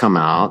just come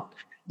out,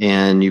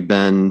 and you've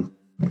been.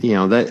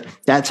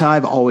 That's how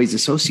I've always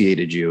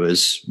associated you,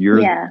 as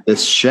you're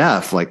this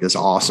chef, like this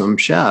awesome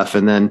chef.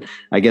 And then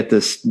I get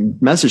this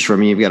message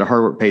from you. You've got a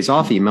Hard Work Pays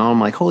Off email. I'm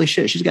like, holy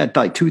shit, she's got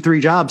like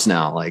 2-3 jobs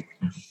now. Like,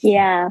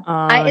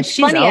 it's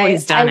she's funny.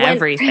 Always done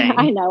everything.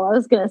 I know. I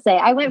was going to say,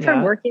 I went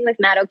from working with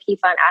Matt O'Keefe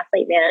on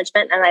athlete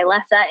management, and I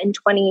left that in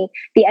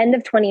the end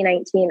of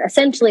 2019.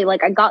 Essentially,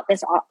 like I got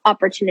this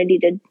opportunity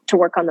to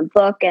work on the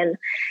book, and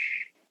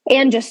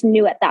just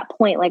knew at that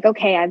point, like,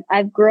 okay,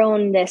 I've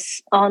grown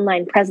this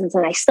online presence,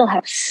 and I still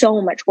have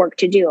so much work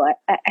to do.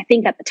 I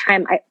think at the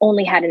time I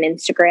only had an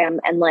Instagram,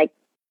 and like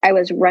I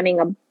was running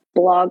a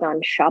blog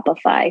on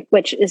Shopify,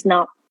 which is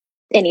not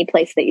any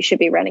place that you should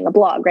be running a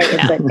blog, right?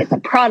 It's a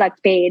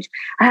product page.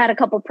 I had a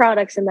couple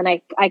products, and then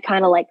I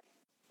kind of like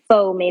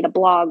made a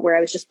blog where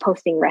I was just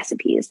posting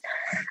recipes.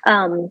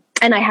 And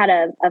I had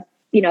a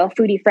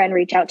foodie friend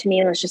reach out to me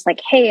and was just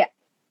like, hey,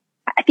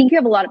 I think you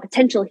have a lot of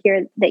potential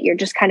here that you're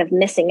just kind of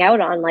missing out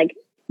on. Like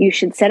you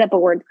should set up a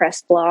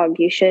WordPress blog.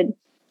 You should,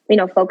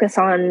 focus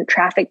on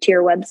traffic to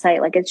your website.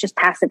 Like it's just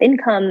passive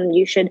income.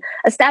 You should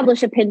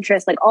establish a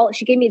Pinterest,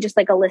 she gave me just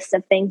like a list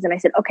of things. And I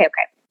said, okay,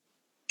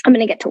 I'm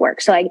going to get to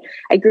work. So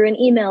I grew an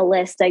email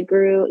list. I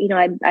grew,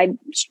 I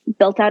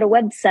built out a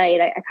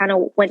website. I kind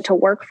of went to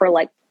work for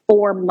like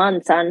 4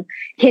 months on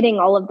hitting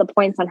all of the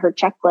points on her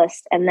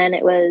checklist. And then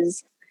it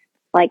was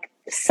like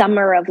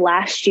summer of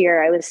last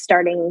year, I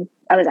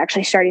was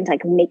actually starting to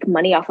like make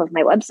money off of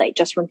my website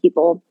just from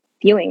people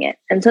viewing it.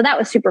 And so that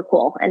was super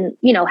cool. And,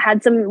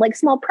 had some like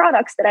small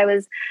products that I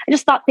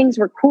just thought things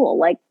were cool.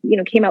 Like,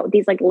 came out with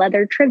these like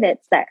leather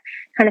trivets that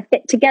kind of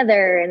fit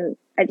together. And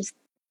I just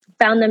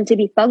found them to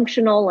be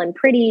functional and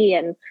pretty.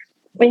 And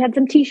we had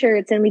some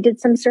t-shirts and we did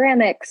some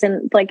ceramics,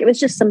 and like, it was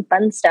just some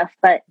fun stuff.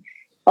 But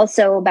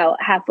also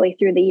about halfway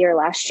through the year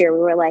last year, we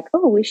were like,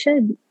 oh,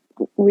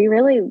 we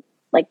really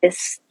like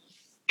this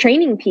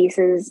training piece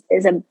is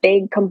a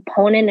big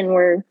component, and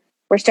we're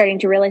starting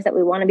to realize that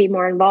we want to be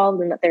more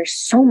involved and that there's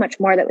so much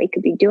more that we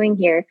could be doing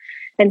here.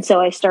 And so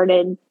I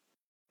started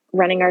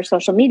running our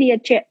social media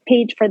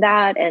page for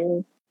that,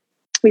 and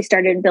we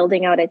started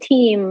building out a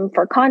team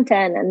for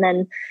content. And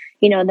then,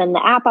 then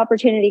the app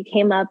opportunity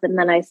came up, and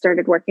then I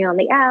started working on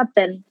the app,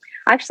 and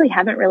I actually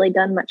haven't really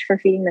done much for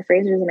Feeding the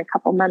Frasers in a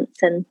couple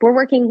months, and we're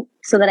working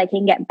so that I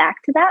can get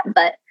back to that.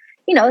 But,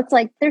 it's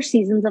like there's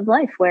seasons of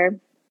life where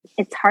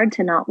it's hard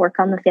to not work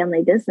on the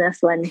family business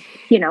when,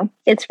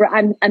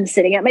 I'm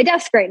sitting at my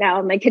desk right now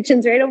and my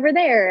kitchen's right over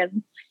there.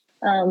 And,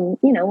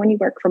 when you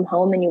work from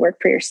home and you work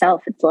for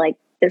yourself, it's like,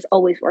 there's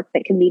always work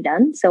that can be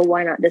done. So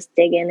why not just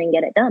dig in and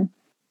get it done?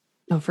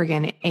 Oh,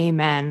 friggin'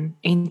 amen.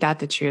 Ain't that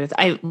the truth?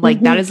 I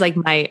like, that is like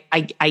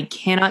I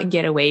cannot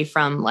get away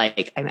from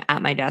like, I'm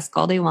at my desk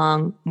all day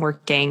long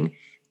working.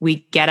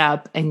 We get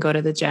up and go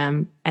to the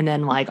gym. And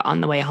then like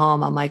on the way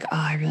home, I'm like, oh,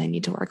 I really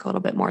need to work a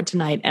little bit more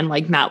tonight. And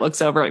like Matt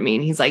looks over at me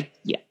and he's like,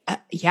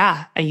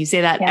 yeah. And you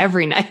say that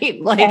every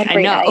night. Like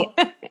every I know.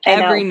 Night.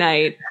 Every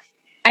night.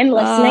 I'm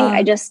listening.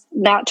 I just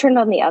not turned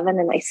on the oven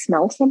and I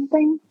smell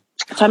something.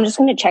 So I'm just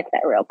going to check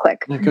that real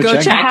quick. Go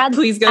check.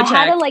 Please go check.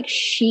 I had a like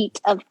sheet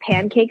of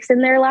pancakes in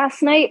there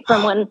last night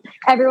from when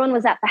everyone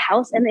was at the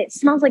house, and it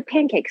smells like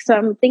pancakes. So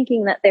I'm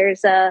thinking that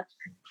there's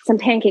some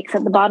pancakes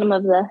at the bottom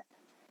of the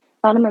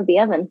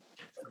oven.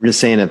 I'm just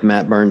saying, if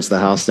Matt burns the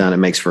house down, it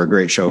makes for a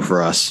great show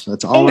for us.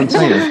 That's all I'm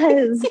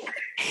saying.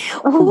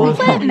 Who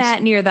let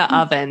Matt near the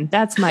oven?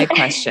 That's my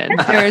question.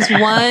 There's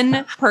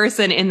one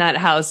person in that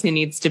house who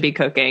needs to be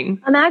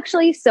cooking. I'm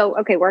actually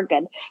okay, we're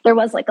good. There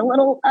was like a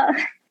little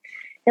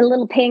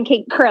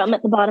pancake crumb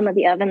at the bottom of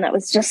the oven that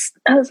was just,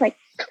 I was like,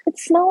 it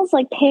smells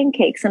like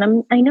pancakes.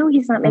 And I know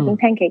he's not making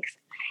pancakes.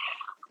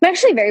 I'm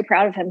actually very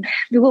proud of him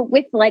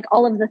with like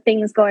all of the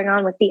things going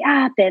on with the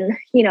app and,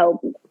 you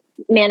know,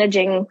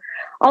 managing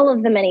all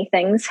of the many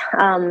things.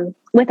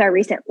 With our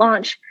recent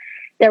launch,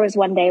 there was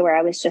one day where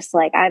I was just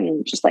like,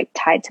 I'm just like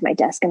tied to my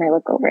desk, and I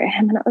look over at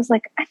him and I was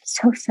like, I'm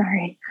so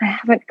sorry. I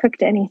haven't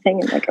cooked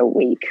anything in like a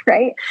week.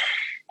 Right.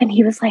 And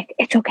he was like,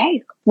 it's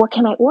okay. What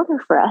can I order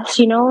for us?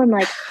 You know, I'm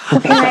like,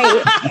 what can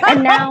I,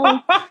 and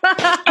now,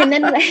 and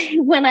then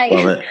when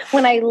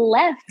I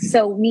left,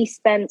 so we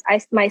spent,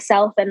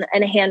 myself and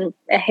a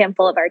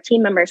handful of our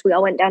team members, we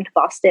all went down to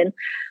Boston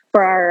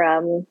for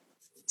our,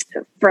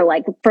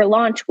 for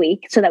launch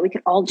week, so that we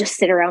could all just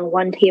sit around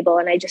one table.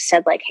 And I just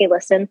said like, hey,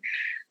 listen,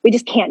 we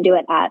just can't do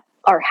it at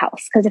our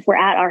house. Cause if we're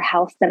at our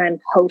house, then I'm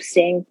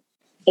hosting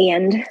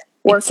and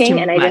working,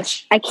 and I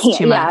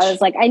can't. Yeah, I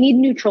was like, I need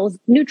neutral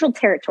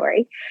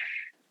territory.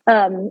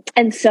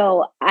 And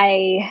so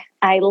I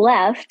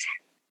left,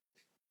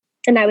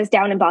 and I was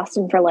down in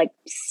Boston for like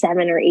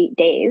 7 or 8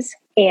 days,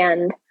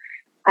 and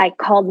I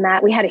called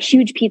Matt. We had a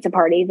huge pizza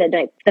party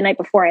the night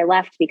before I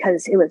left,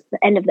 because it was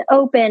the end of the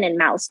open and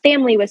Mal's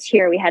family was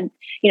here. We had,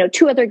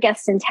 2 other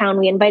guests in town.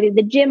 We invited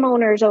the gym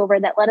owners over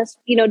that let us,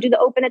 do the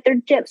open at their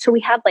gym. So we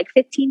had like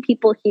 15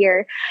 people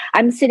here.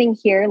 I'm sitting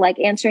here like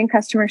answering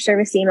customer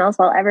service emails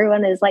while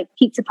everyone is like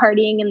pizza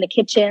partying in the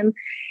kitchen.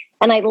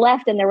 And I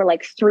left, and there were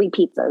like 3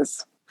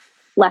 pizzas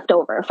left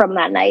over from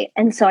that night.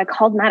 And so I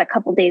called Matt a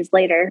couple days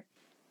later,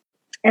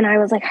 and I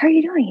was like, how are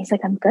you doing? He's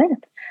like, I'm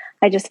good.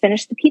 I just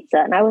finished the pizza.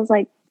 And I was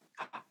like,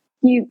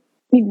 you've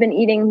been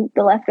eating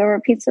the leftover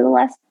pizza the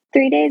last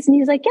 3 days? And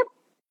he's like, yep,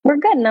 we're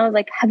good. And I was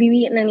like, have you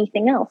eaten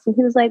anything else? And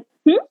he was like,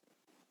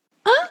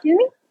 Excuse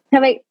me?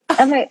 Have I,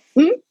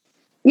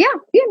 yeah.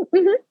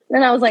 Mm-hmm.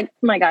 And I was like,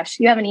 oh my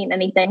gosh, you haven't eaten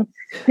anything.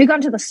 We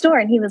gone to the store?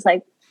 And he was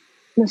like,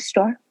 the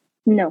store?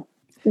 No,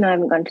 I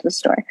haven't gone to the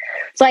store.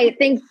 So I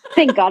thank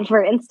God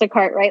for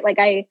Instacart, right? Like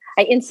I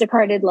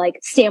Instacarted like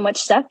sandwich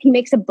stuff. He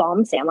makes a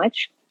bomb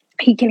sandwich.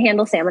 He can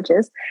handle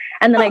sandwiches.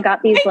 And then I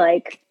got these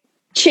like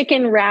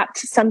chicken wrapped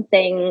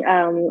something,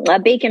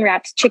 bacon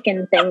wrapped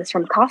chicken things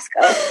from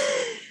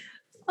Costco.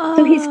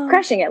 So he's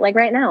crushing it. Like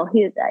right now,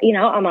 he's,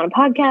 I'm on a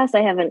podcast.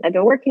 I've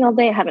been working all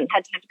day. I haven't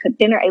had time to cook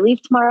dinner. I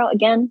leave tomorrow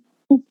again.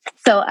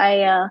 So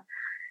I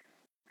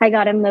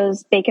got him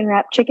those bacon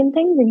wrapped chicken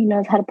things, and he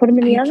knows how to put them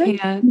in the oven.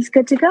 He's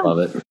good to go. Love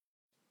it.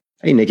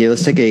 Hey, Nikki,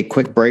 let's take a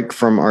quick break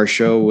from our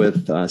show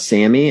with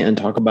Sammy and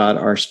talk about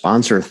our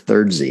sponsor,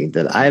 Thirdsy,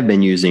 that I've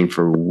been using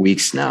for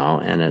weeks now,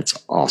 and it's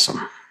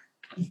awesome.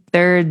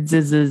 All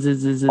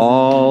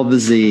the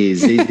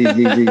Z's.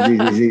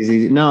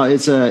 No,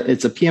 it's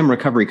a PM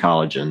recovery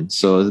collagen.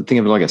 So think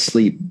of it like a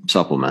sleep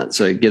supplement.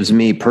 So it gives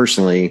me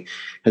personally,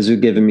 has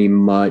given me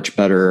much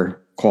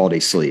better quality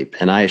sleep,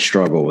 and I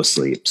struggle with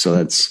sleep. So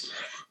that's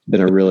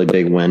been a really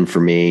big win for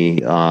me.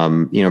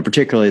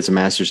 Particularly as a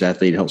master's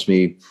athlete, it helps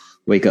me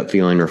wake up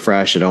feeling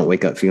refreshed. I don't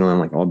wake up feeling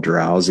like all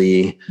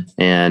drowsy.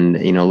 And,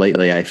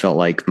 lately I felt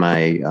like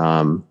my,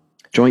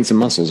 joints and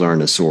muscles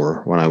aren't as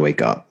sore when I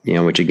wake up,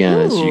 which again,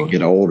 as you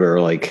get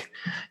older, like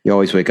you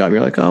always wake up,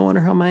 you're like, oh, I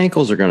wonder how my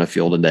ankles are going to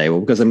feel today. Well,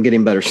 because I'm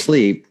getting better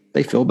sleep,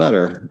 they feel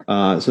better.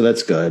 So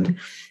that's good.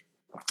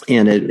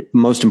 And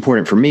most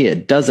important for me,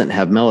 it doesn't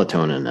have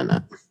melatonin in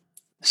it.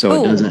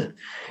 So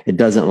it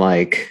doesn't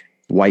like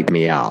wipe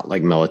me out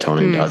like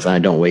melatonin does. And I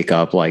don't wake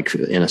up like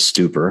in a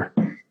stupor,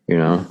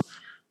 yeah,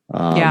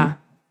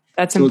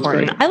 that's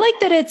important. I like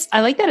that it's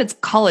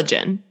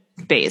collagen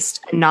based,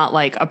 not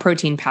like a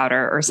protein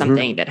powder or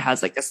something that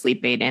has like a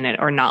sleep aid in it,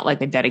 or not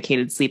like a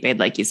dedicated sleep aid,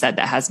 like you said,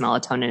 that has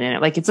melatonin in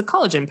it. Like it's a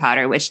collagen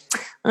powder, which I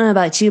don't know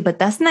about you, but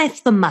that's nice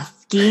for my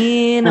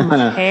skin and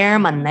my hair,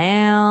 my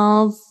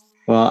nails.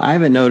 Well, I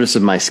haven't noticed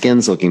if my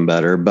skin's looking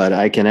better, but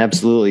I can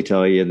absolutely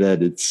tell you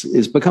that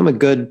it's become a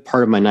good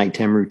part of my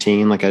nighttime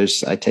routine. Like I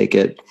take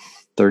it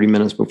 30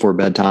 minutes before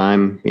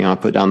bedtime. I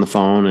put down the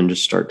phone and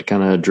just start to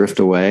kind of drift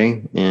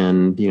away.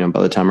 And,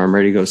 by the time I'm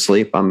ready to go to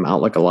sleep, I'm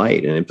out like a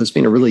light, and it puts me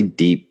in a really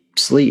deep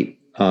sleep.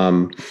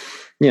 So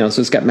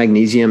it's got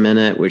magnesium in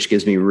it, which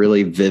gives me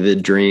really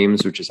vivid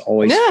dreams, which is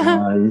always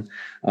fun.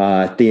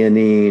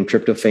 Theanine,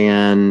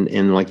 tryptophan,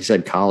 and like you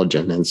said,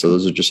 collagen. And so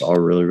those are just all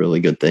really, really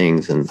good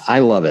things. And I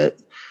love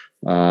it.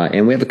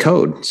 And we have a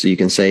code, so you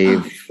can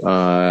save,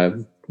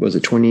 was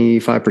it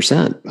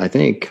 25%? I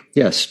think.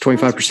 Yes,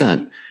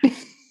 25%.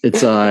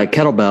 It's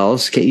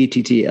Kettlebells,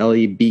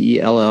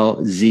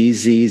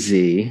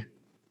 KETTLEBELLZZZ.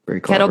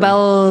 Very clever.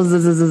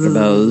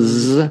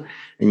 Kettlebells. And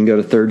you can go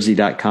to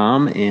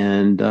thirdsy.com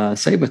and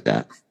save with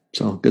that.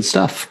 So good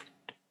stuff.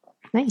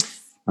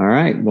 Nice. All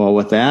right. Well,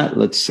 with that,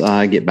 let's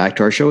get back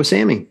to our show with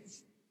Sammy.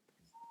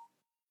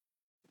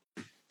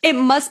 This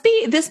must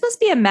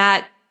be a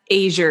Matt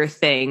Azure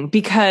thing,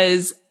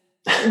 because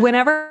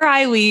whenever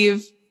I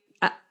leave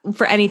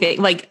for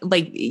anything like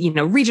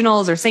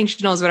regionals or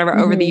sanctionals, whatever,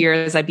 over the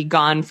years, I'd be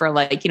gone for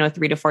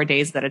 3 to 4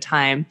 days at a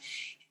time.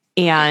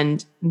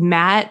 And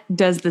Matt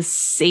does the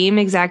same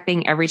exact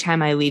thing every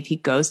time I leave. He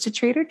goes to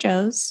Trader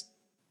Joe's.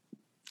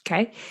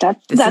 Okay.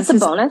 That's a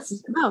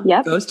bonus.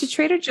 Yeah. Goes to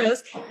Trader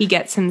Joe's. He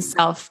gets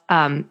himself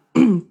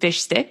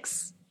fish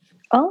sticks.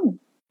 Oh,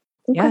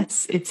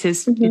 Yes, it's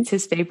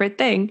his favorite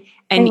thing.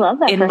 I And love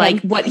that in for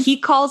like him. what he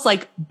calls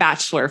like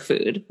bachelor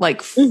food,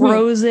 like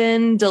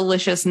frozen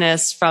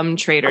deliciousness from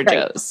Trader Right.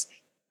 Joe's.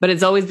 But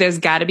it's always, there's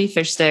got to be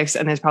fish sticks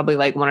and there's probably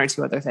like one or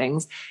two other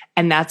things.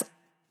 And that's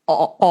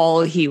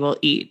all he will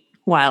eat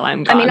while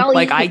I'm gone. I mean, I'll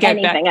like eat I get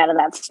anything out of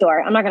that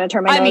store. I'm not going to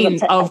turn my I nose mean, up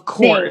to of a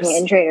course. thing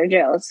in Trader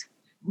Joe's.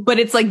 But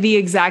it's like the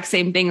exact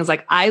same thing as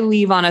like I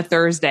leave on a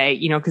Thursday,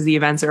 you know, because the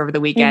events are over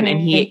the weekend,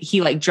 and he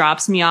like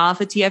drops me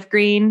off at TF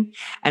Green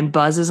and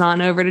buzzes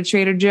on over to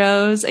Trader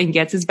Joe's and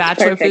gets his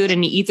bachelor Perfect. food,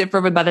 and he eats it for.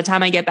 But by the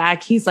time I get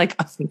back, he's like,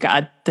 "Oh my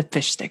god, the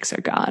fish sticks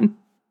are gone."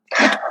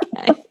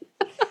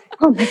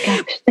 Oh my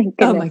gosh, thank goodness.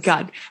 Oh my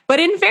God. But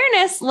in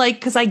fairness, like,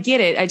 cause I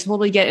get it. I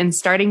totally get it. And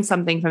starting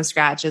something from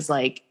scratch is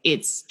like,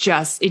 it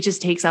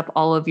just takes up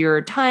all of your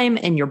time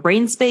and your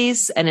brain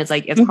space. And it's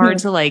like, it's hard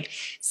to like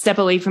step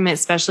away from it,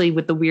 especially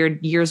with the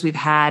weird years we've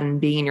had and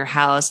being in your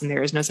house and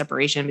there is no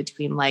separation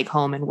between like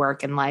home and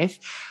work and life.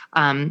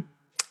 I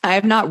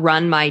have not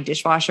run my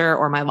dishwasher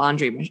or my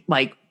laundry,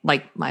 like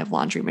my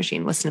laundry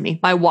machine, listen to me,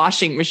 my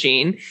washing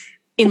machine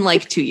in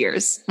like 2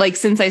 years. Like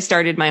since I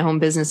started my home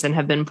business and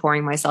have been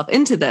pouring myself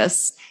into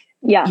this,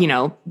 Yeah. you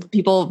know,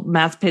 people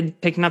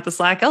picking up the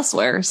slack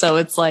elsewhere. So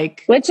it's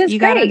like, Which is you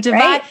gotta great, divide,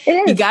 right? It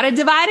is. you gotta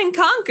divide and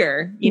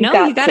conquer, you know,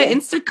 got you gotta to.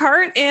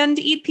 Instacart and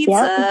eat pizza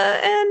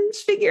and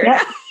figure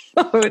Yep.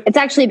 it out. It's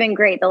actually been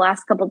great the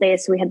last couple of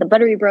days. So we had the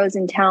Buttery Bros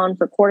in town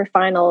for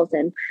quarterfinals,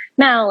 and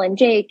Mal and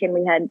Jake, and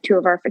we had two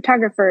of our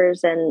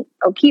photographers, and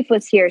O'Keefe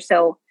was here.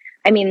 So,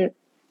 I mean,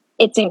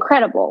 it's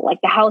incredible.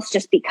 Like the house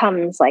just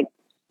becomes like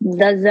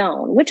the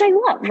zone, which I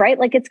love, right?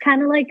 Like it's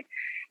kind of like,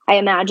 I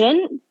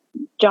imagine,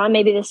 John,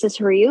 maybe this is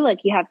for you. Like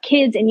you have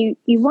kids and you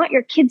want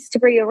your kids to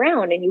bring you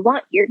around, and you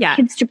want your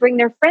kids to bring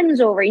their friends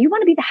over. You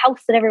want to be the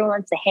house that everyone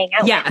wants to hang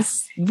out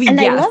Yes. in.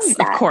 And I love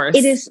that. Of course.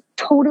 It is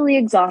totally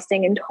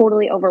exhausting and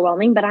totally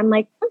overwhelming, but I'm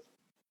like,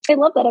 I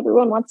love that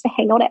everyone wants to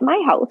hang out at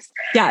my house.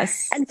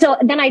 Yes. And so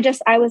then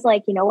I was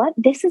like, you know what?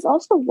 This is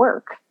also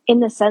work in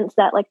the sense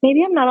that like,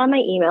 maybe I'm not on my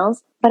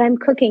emails, but I'm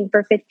cooking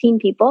for 15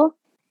 people.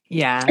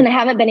 Yeah. And I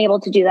haven't been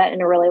able to do that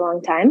in a really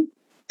long time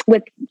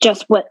with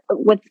just what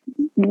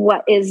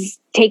is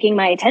taking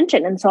my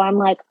attention. And so I'm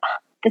like, oh,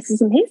 this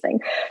is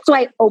amazing. So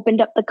I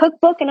opened up the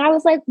cookbook and I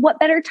was like, what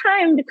better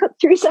time to cook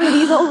through some of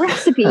these old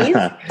recipes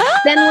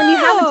than when you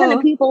have a ton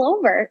of people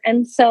over.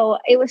 And so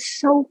it was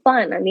so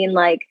fun. I mean,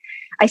 like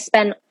I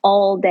spent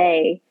all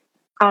day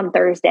on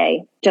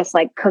Thursday just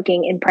like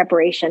cooking in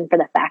preparation for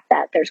the fact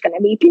that there's going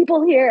to be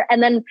people here.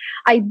 And then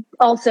I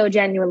also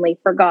genuinely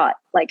forgot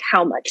like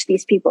how much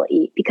these people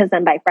eat, because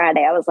then by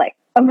Friday I was like,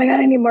 oh my God,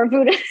 I need more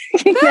food.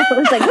 I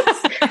was like,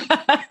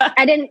 oops.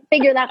 I didn't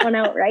figure that one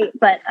out. Right.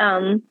 But,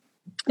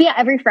 yeah,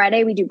 every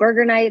Friday we do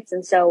burger nights.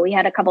 And so we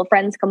had a couple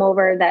friends come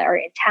over that are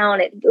in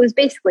town. It was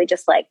basically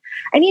just like,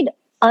 I need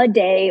a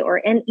day or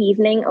an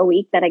evening a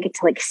week that I get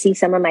to like see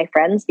some of my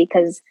friends,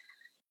 because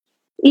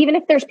even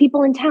if there's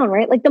people in town,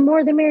 right? Like the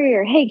more the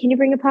merrier. Hey, can you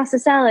bring a pasta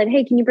salad?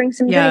 Hey, can you bring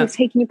some drinks?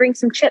 Hey, can you bring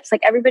some chips?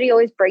 Like everybody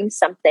always brings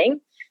something.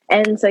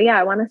 And so, yeah,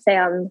 I want to say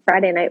on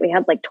Friday night, we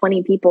had like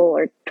 20 people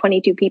or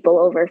 22 people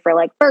over for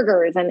like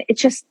burgers. And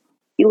it's just,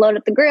 you load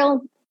up the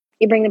grill,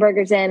 you bring the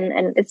burgers in,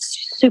 and it's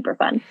super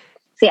fun.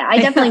 So yeah, I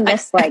definitely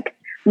miss like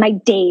my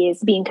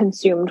days being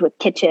consumed with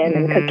kitchen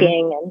and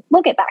cooking, and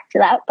we'll get back to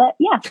that. But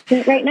yeah,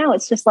 right now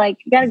it's just like,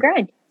 you got to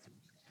grind.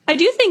 I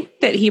do think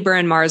that Heber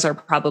and Mars are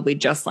probably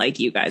just like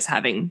you guys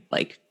having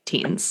like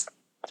teens.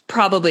 It's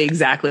probably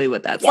exactly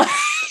what that's like.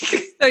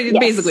 So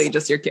basically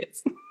just your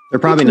kids. They're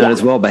probably not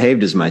as well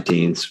behaved as my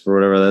teens, for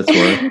whatever that's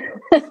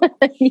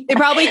worth. They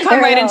probably come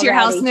right into your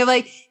house and they're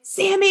like,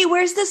 Sammy,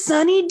 where's the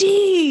Sunny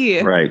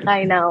D? Right.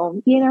 I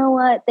know. You know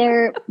what?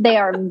 They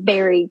are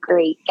very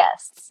great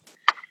guests.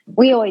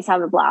 We always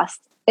have a blast.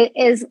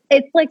 It's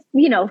like,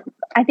 you know,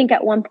 I think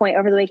at one point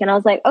over the weekend, I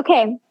was like,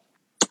 okay,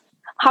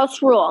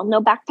 house rule,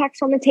 no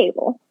backpacks on the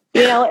table,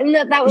 you know, and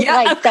that was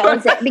that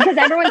was it, because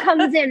everyone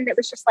comes in and it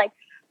was just like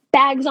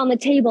bags on the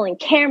table and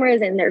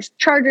cameras and there's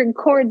charger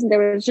cords and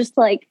there was just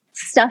like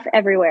stuff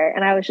everywhere.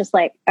 And I was just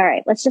like, all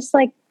right, let's just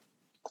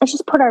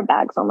put our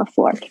bags on the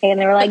floor. Okay. And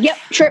they were like, yep,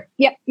 sure.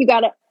 Yep. You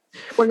got it.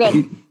 We're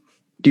good.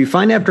 Do you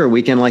find after a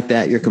weekend like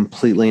that, you're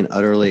completely and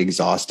utterly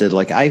exhausted?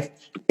 Like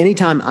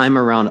anytime I'm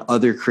around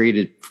other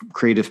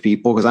creative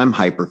people, because I'm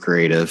hyper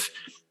creative,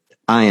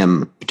 I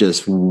am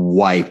just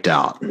wiped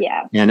out.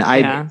 Yeah. And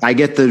I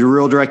get the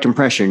real direct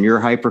impression you're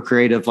hyper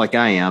creative like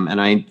I am.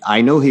 And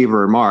I know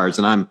Heber and Mars,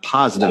 and I'm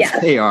positive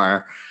they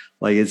are.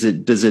 Like,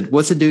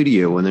 what's it do to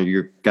you when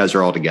you guys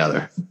are all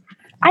together?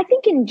 I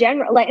think in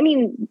general, like, I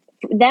mean,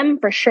 them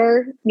for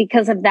sure,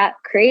 because of that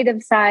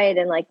creative side,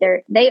 and like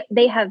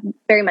they have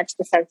very much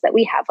the sense that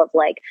we have of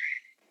like,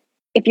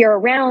 if you're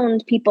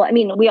around people, I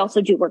mean, we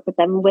also do work with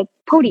them with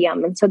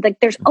Podium. And so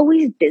like, there's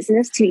always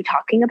business to be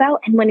talking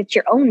about. And when it's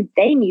your own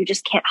thing, you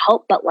just can't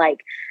help but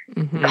like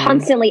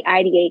constantly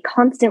ideate,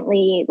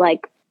 constantly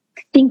like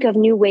think of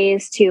new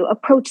ways to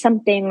approach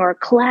something or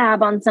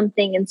collab on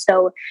something. And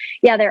so,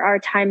 yeah, there are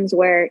times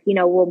where, you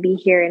know, we'll be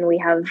here and we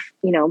have,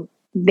 you know,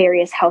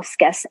 various house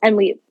guests, and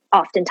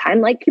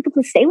oftentimes like people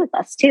to stay with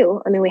us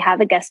too. I mean, we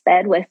have a guest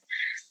bed with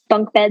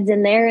bunk beds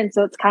in there. And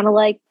so it's kind of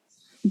like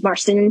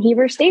Marston and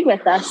Heber stayed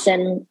with us.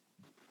 And,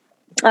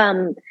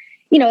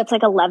 it's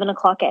like 11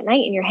 o'clock at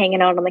night and you're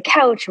hanging out on the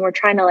couch and we're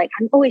trying to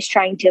I'm always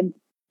trying to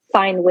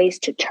find ways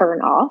to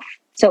turn off.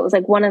 So it was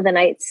like one of the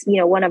nights,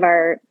 one of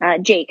our,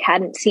 Jake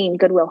hadn't seen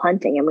Good Will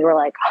Hunting and we were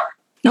like,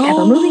 we have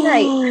a movie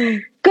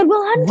night. Good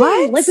Will Hunting.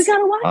 What? We got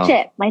to watch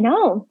it. I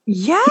know.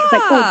 Yeah.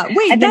 Like,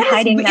 wait, I've been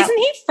hiding that. Isn't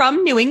he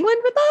from New England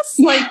with us?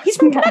 Yeah. He's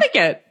from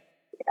Connecticut.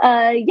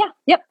 Yeah.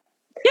 Yep.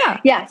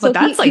 Yeah. So but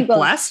that's he goes,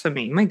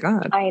 blasphemy. My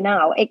God. I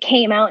know. It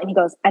came out and he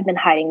goes, I've been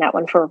hiding that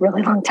one for a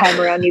really long time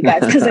around you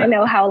guys because I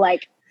know how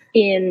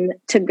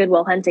into Good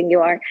Will Hunting you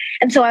are.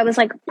 And so I was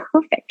like,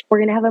 perfect. We're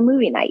going to have a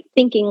movie night,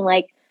 thinking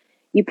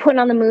you put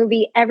on the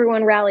movie,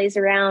 everyone rallies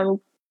around,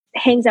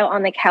 hangs out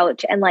on the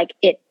couch, and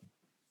it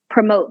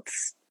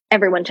promotes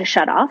everyone to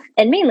shut off.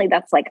 And mainly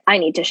that's I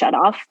need to shut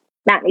off.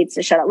 Matt needs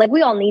to shut off.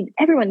 Everyone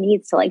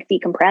needs to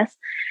decompress.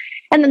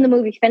 And then the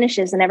movie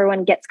finishes and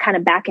everyone gets kind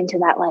of back into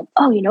that,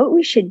 oh, you know what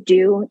we should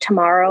do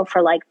tomorrow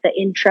for the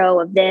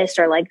intro of this,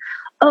 or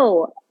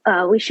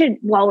we should,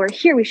 while we're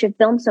here, we should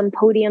film some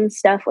podium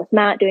stuff with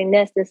Matt doing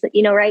this,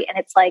 right? And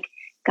it's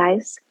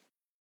guys,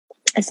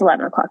 it's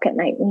 11 o'clock at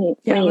night. We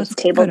need to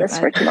table this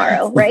for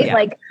tomorrow,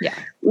 right?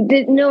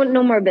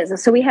 No more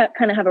business. So we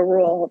kind of have a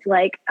rule of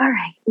all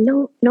right,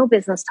 no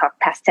business talk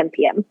past 10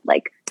 p.m.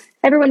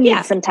 Everyone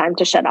needs some time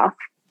to shut off.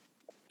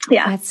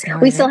 Yeah.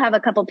 We still have a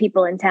couple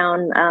people in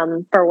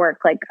town for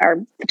work, our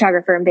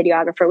photographer and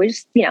videographer. We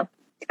just,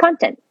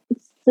 content.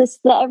 It's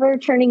just the ever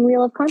turning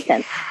wheel of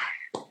content.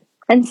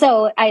 And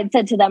so I had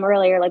said to them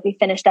earlier, we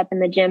finished up in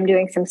the gym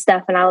doing some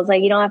stuff and I was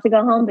like, you don't have to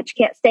go home, but you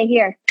can't stay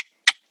here.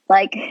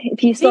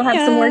 If you still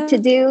have some work to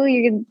do,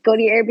 you can go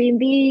to your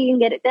Airbnb, you can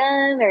get it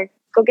done, or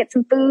go get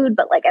some food.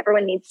 But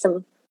everyone needs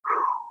some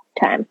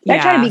time. I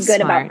try to be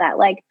good about that.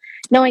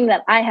 Knowing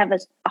that I have a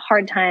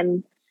hard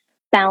time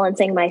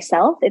balancing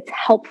myself, it's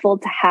helpful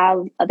to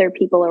have other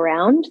people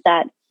around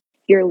that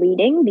you're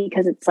leading,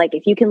 because it's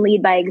if you can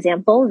lead by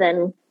example,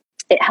 then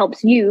it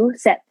helps you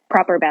set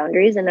proper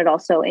boundaries, and it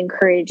also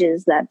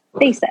encourages that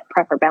they set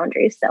proper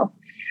boundaries. So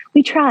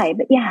we try,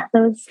 but yeah,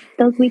 those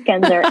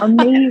weekends are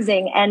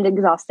amazing and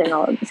exhausting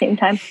all at the same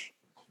time.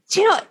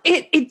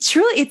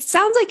 It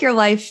sounds like your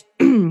life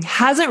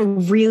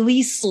hasn't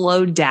really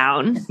slowed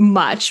down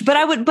much, but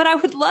I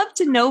would love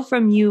to know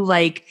from you,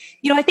 I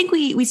think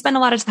we spend a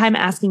lot of time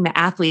asking the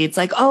athletes,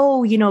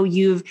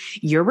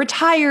 you're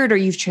retired or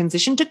you've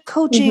transitioned to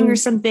coaching or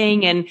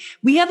something. And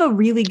we have a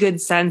really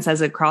good sense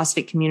as a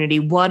CrossFit community,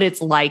 what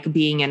it's like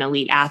being an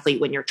elite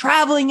athlete when you're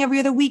traveling every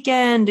other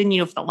weekend. And,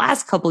 for the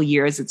last couple of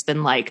years, it's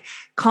been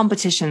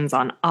competitions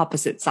on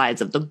opposite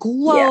sides of the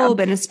globe.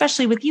 Yeah. And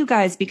especially with you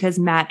guys, because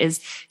Matt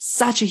is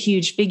such a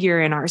huge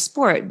figure in our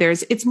sport,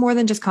 it's more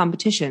than just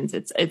competitions.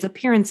 It's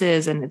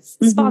appearances and it's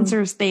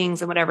sponsors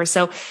things and whatever.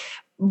 So,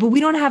 but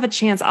we don't have a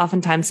chance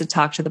oftentimes to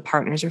talk to the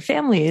partners or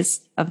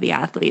families of the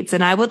athletes.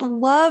 And I would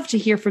love to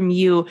hear from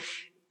you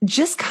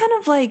just kind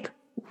of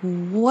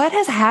what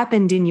has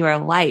happened in your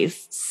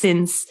life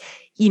since,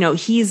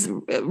 he's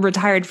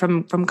retired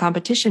from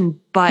competition,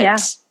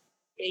 but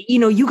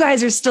you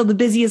guys are still the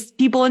busiest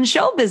people in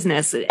show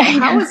business.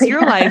 How has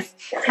your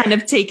life kind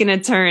of taken a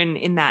turn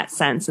in that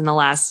sense in the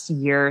last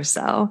year or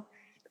so?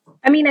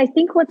 I mean, I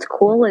think what's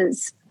cool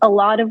is a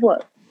lot of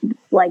what,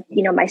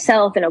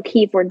 myself and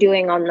O'Keefe were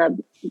doing on the,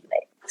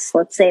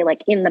 let's say,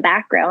 in the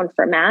background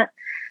for Matt.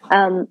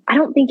 I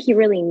don't think he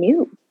really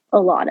knew a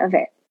lot of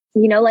it.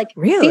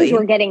 Really? Things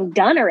were getting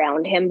done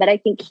around him, but I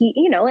think he,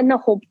 and the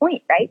whole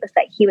point, right, was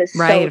that he was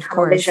so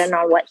television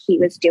on what he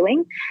was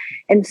doing.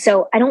 And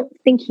so I don't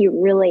think he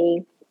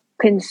really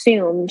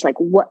consumed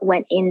what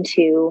went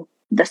into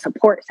the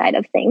support side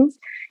of things.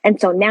 And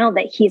so now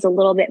that he's a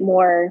little bit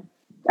more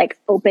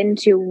open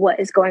to what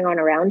is going on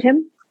around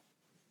him,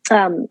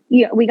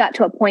 we got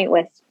to a point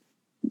with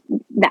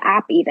the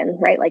app even,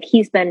 right?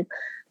 He's been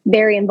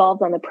very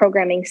involved on the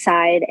programming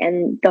side.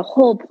 And the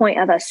whole point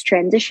of us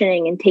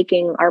transitioning and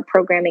taking our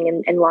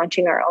programming and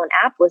launching our own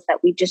app was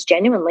that we just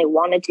genuinely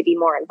wanted to be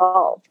more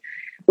involved.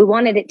 We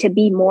wanted it to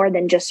be more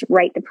than just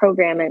write the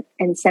program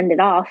and send it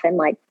off and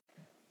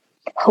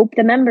hope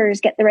the members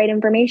get the right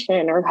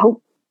information, or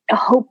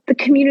hope the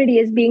community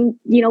is being,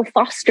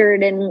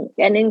 fostered and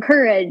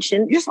encouraged,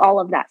 and just all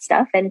of that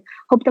stuff, and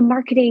hope the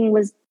marketing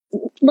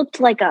looked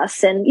like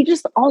us, and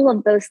just all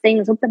of those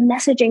things, hope the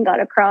messaging got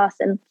across.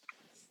 And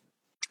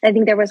I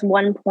think there was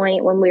one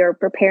point when we were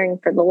preparing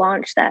for the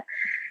launch that,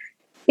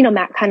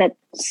 Matt kind of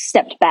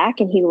stepped back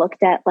and he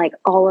looked at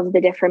all of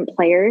the different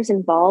players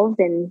involved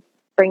in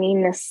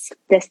bringing this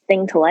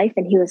thing to life.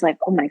 And he was like,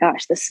 oh my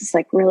gosh, this is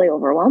really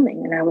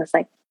overwhelming. And I was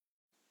like,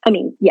 I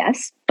mean,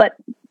 yes, but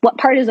what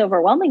part is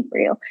overwhelming for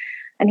you?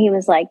 And he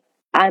was like,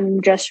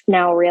 I'm just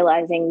now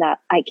realizing that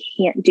I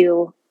can't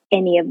do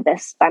any of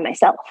this by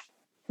myself.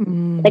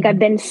 I've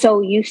been so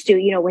used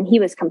to, when he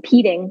was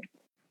competing,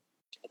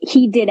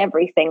 he did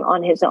everything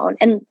on his own.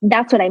 And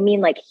that's what I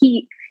mean.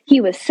 He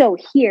was so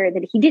here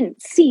that he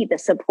didn't see the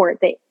support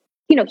that,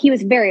 you know, he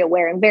was very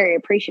aware and very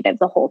appreciative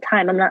the whole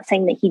time. I'm not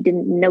saying that he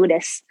didn't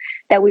notice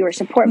that we were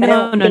support, but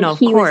I don't think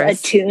he was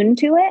attuned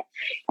to it.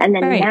 And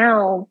then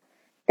now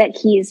that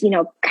he's, you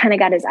know, kind of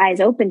got his eyes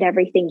open to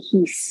everything,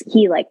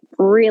 he like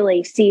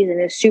really sees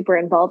and is super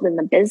involved in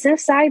the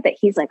business side, that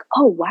he's like,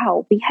 oh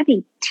wow, we have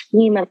a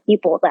team of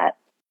people that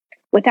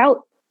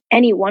without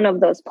any one of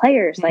those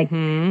players, like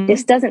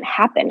this doesn't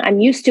happen. I'm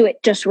used to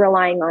it just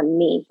relying on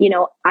me. You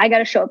know, I got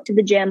to show up to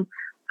the gym.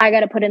 I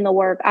got to put in the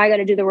work. I got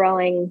to do the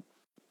rowing,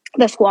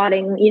 the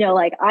squatting, you know,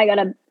 like I got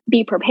to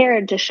be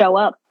prepared to show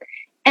up.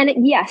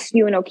 And yes,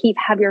 you and O'Keefe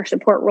have your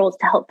support roles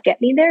to help get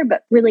me there.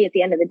 But really at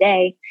the end of the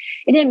day,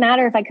 it didn't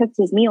matter if I cooked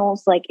his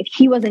meals. Like if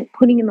he wasn't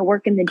putting in the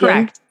work in the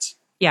gym,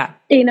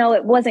 you know,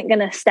 it wasn't going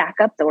to stack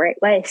up the right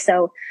way.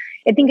 So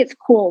I think it's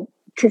cool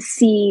to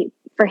see,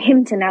 for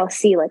him to now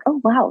see like, oh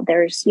wow,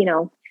 there's, you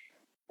know,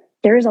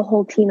 there's a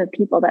whole team of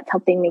people that's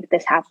helping make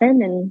this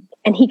happen.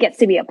 And he gets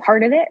to be a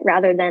part of it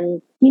rather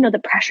than, you know, the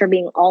pressure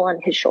being all on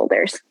his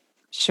shoulders.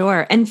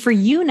 Sure. And for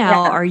you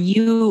now, are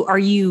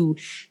you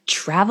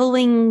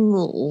traveling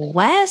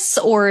less,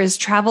 or is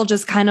travel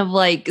just kind of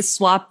like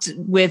swapped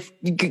with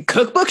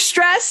cookbook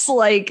stress?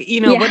 Like,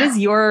 you know, what is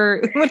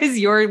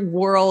your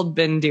world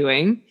been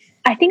doing?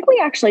 I think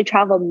we actually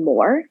travel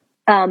more.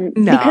 Come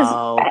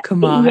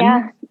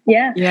on.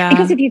 Yeah.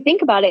 Because if you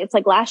think about it, it's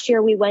like last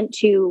year we went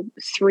to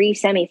 3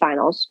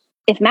 semifinals.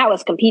 If Matt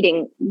was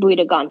competing, we'd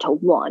have gone to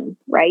 1,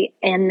 right?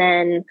 And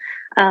then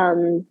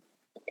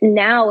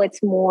now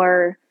it's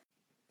more,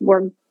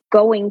 we're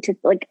going to,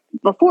 like,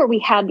 before we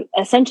had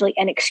essentially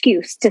an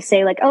excuse to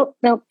say like, oh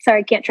no,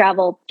 sorry, can't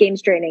travel,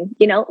 game's draining,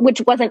 you know,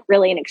 which wasn't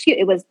really an excuse.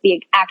 It was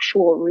the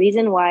actual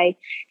reason why,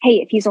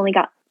 hey, if he's only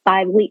got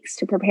 5 weeks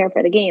to prepare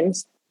for the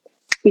games,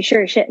 he's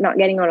sure as shit not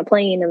getting on a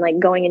plane and like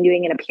going and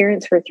doing an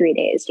appearance for 3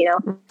 days, you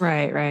know?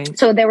 Right.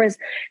 So there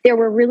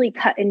were really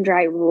cut and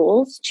dry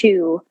rules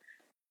to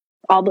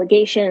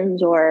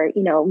obligations, or,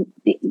 you know,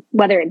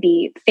 whether it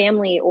be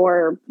family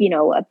or, you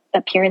know,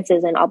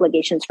 appearances and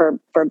obligations for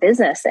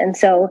business. And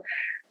so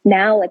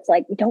now it's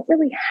like, we don't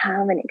really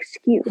have an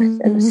excuse.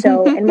 And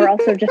so, and we're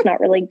also just not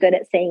really good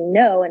at saying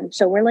no. And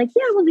so we're like,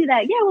 yeah, we'll do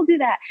that. Yeah, we'll do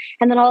that.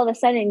 And then all of a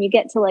sudden you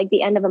get to like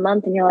the end of a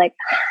month and you're like,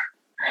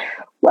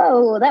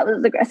 whoa, that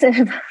was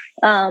aggressive.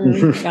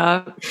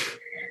 So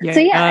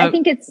I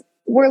think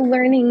we're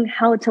learning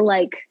how to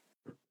like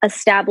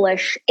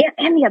establish,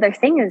 and the other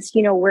thing is,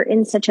 you know, we're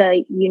in such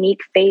a unique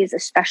phase,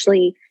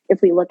 especially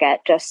if we look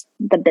at just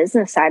the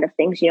business side of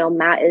things. You know,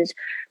 Matt is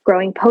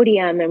growing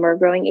Podium and we're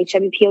growing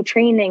HWPO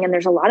training, and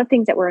there's a lot of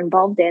things that we're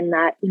involved in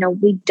that, you know,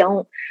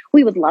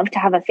 we would love to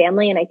have a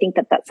family. And I think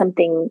that that's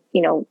something,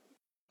 you know,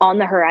 on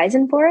the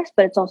horizon for us,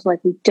 but it's also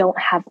like, we don't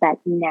have that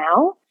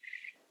now.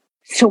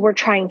 So we're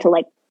trying to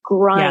like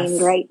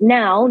grind right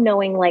now,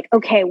 knowing like,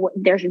 okay,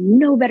 there's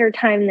no better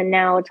time than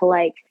now to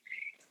like,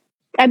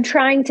 I'm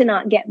trying to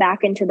not get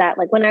back into that.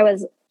 Like when I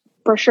was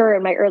for sure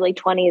in my early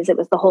 20s, it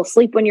was the whole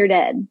sleep when you're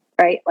dead,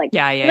 right? Like,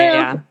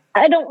 I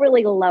don't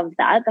really love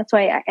that. That's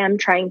why I am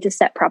trying to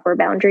set proper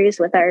boundaries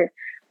with our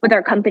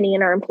company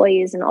and our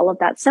employees and all of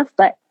that stuff.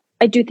 But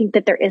I do think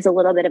that there is a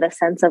little bit of a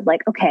sense of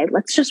like, okay,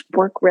 let's just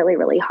work really,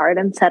 really hard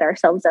and set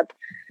ourselves up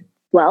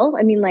well.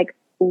 I mean, like,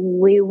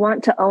 we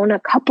want to own a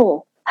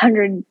couple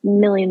 $100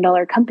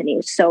 million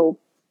companies. So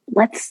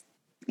let's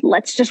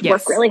just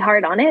work really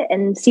hard on it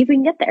and see if we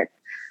can get there.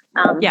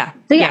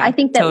 I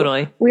think that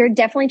totally. We're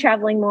definitely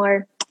traveling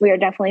more. We are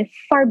definitely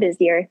far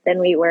busier than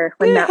we were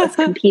when Matt was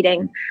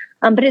competing.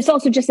 But it's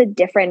also just a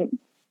different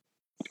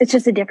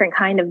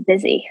kind of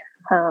busy.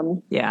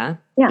 You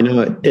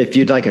know, if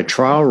you'd like a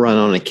trial run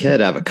on a kid,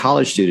 I have a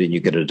college student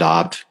you could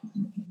adopt.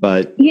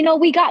 But you know,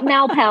 we got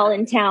Malpal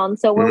in town,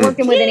 so we're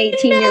working with an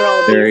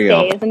 18-year-old these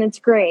days, and it's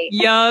great.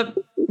 Yep.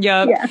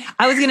 Yeah.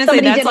 I was going to say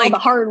that's did like all the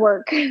hard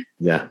work.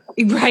 Yeah.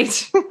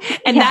 Right.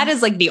 And that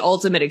is like the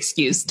ultimate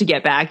excuse to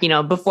get back. You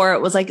know, before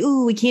it was like,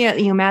 ooh, we can't,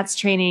 you know, Matt's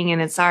training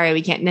and it's sorry,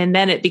 we can't. And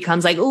then it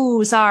becomes like,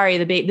 ooh, sorry,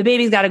 the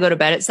baby's got to go to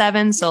bed at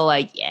 7. So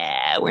like,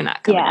 we're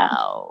not coming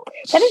out.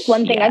 That is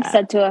one thing I've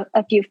said to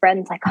a few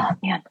friends, like, oh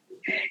man,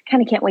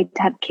 kind of can't wait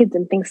to have kids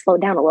and things slow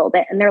down a little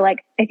bit. And they're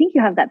like, I think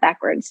you have that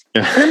backwards.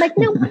 And I'm like,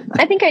 no,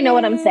 I think I know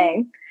what I'm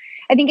saying.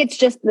 I think it's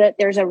just that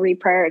there's a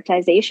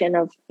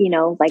reprioritization of, you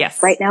know, like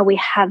right now we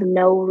have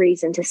no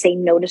reason to say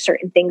no to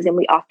certain things, and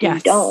we often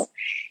don't.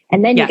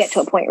 And then you get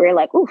to a point where you're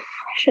like, oof,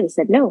 I should have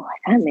said no.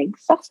 I'm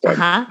exhausted.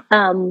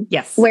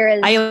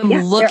 Whereas I am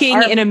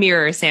looking in a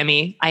mirror,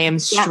 Sammy. I am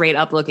straight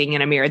up looking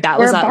in a mirror. That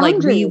was like,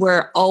 we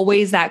were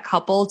always that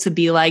couple to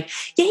be like,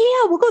 yeah,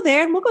 we'll go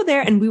there and we'll go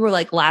there. And we were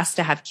like last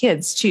to have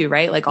kids too,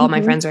 right? Like all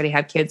my friends already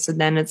have kids. So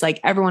then it's like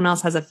everyone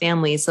else has a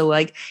family. So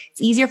like,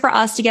 it's easier for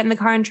us to get in the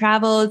car and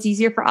travel. It's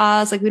easier for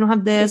us. Like we don't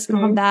have this, we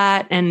don't have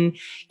that. And,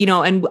 you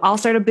know, and I'll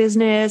start a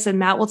business and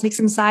Matt will take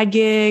some side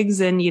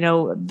gigs. And, you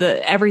know,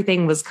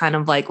 everything was kind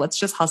of like, let's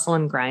just hustle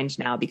and grind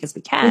now because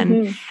we can.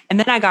 Mm-hmm. And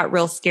then I got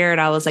real scared.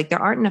 I was like,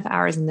 there aren't enough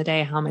hours in the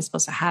day. How am I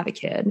supposed to have a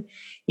kid?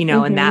 You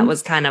know, and that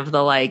was kind of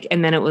the like,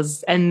 and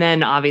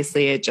then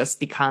obviously it just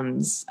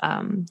becomes,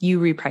 you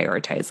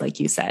reprioritize,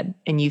 like you said,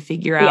 and you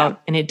figure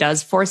out, and it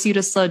does force you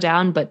to slow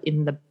down, but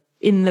in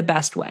the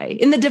best way,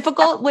 in the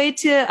difficult way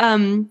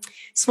to,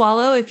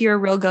 swallow if you're a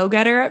real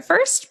go-getter at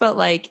first, but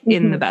like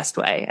in the best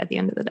way at the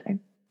end of the day.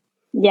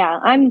 Yeah,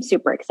 I'm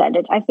super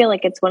excited. I feel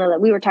like it's one of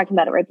we were talking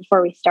about it right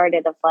before we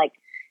started of like,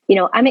 you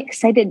know, I'm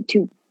excited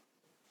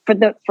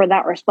for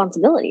that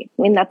responsibility.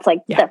 I mean, that's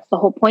like, that's the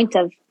whole point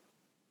of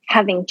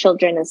having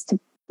children is to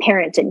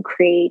parent and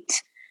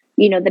create,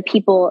 you know, the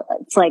people.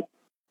 It's like,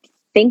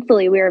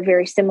 thankfully we are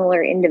very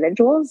similar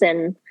individuals,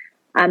 and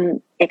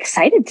I'm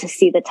excited to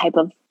see the type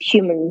of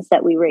humans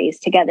that we raise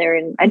together.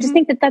 And I just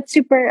think that that's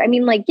super, I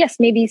mean, like,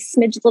 yes, maybe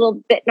smidge a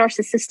little bit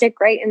narcissistic,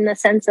 right? In the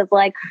sense of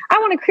like, I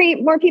want to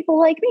create more people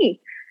like me.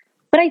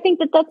 But I think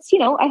that that's, you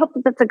know, I hope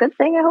that that's a good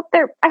thing.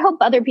 I hope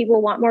other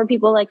people want more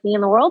people like me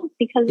in the world,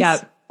 because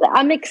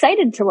I'm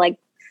excited to like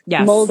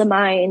mold a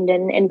mind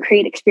and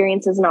create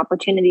experiences and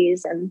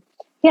opportunities. And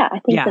I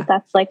think that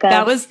that's like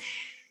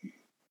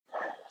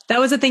that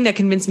was a thing that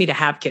convinced me to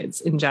have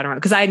kids in general,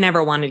 because I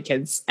never wanted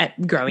kids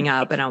growing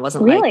up, and I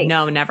wasn't like,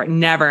 no, never.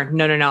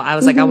 No. I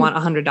was like, I want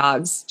 100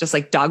 dogs, just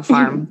like dog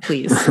farm,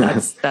 please.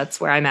 That's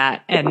where I'm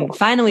at. And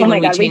finally,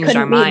 when we changed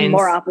our minds,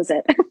 more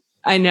opposite.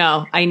 I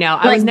know. Like,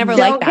 I was never like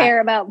that. Don't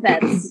care about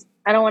pets.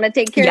 I don't want to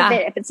take care of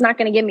it. If it's not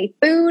going to give me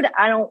food,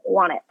 I don't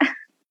want it.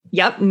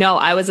 Yep. No,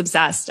 I was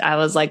obsessed. I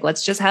was like,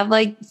 let's just have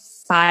like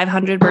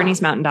 500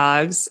 Bernese Mountain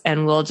Dogs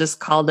and we'll just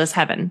call this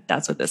heaven.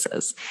 That's what this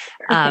is.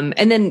 And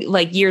then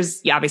like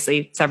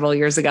obviously several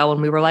years ago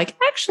when we were like,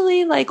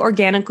 actually like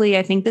organically,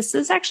 I think this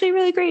is actually a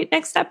really great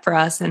next step for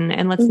us.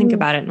 And let's think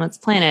about it and let's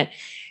plan it.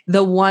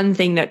 The one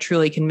thing that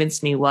truly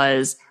convinced me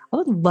was I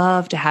would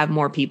love to have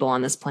more people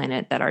on this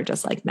planet that are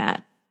just like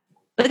Matt.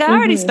 Like I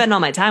already spend all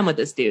my time with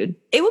this dude.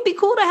 It would be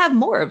cool to have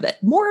more of it,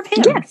 more of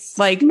him. Yes,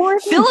 like more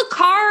of fill him. a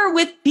car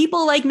with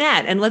people like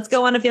Matt and let's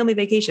go on a family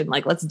vacation.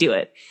 Like, let's do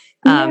it.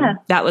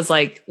 That was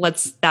like,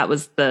 that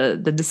was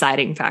the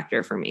deciding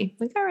factor for me.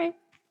 Like, all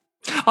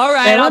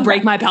right, I'll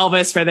break my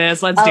pelvis for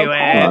this. Let's do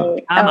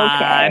it. Come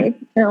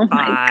on. Oh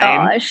my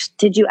gosh.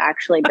 Did you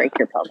actually break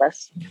your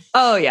pelvis?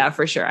 Oh yeah,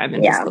 for sure. I'm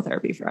in physical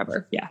therapy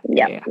forever. Yeah,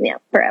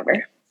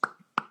 forever.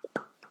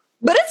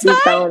 But it's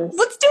fine.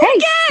 Let's do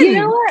it again.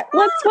 You know what?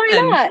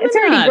 Why not? It's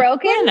already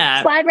broken.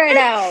 Slide right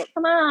out.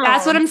 Come on.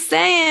 That's what I'm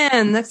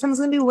saying. Next time's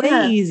going to be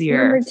way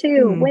easier. Number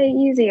 2, way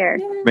easier.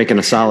 Making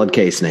a solid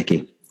case,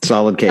 Nikki.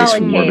 Solid case for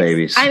more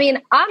babies. I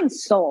mean, I'm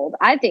sold.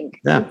 I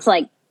think it's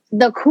like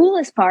the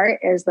coolest part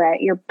is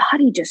that your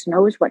body just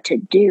knows what to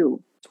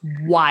do.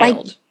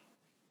 Wild. Like,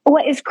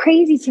 what is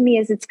crazy to me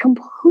is it's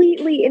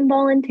completely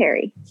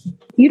involuntary.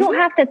 You don't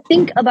have to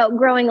think about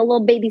growing a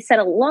little baby set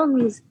of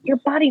lungs. Your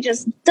body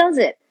just does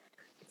it.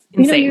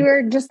 Insane. You know,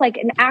 you're just like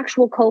an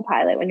actual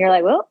co-pilot when you're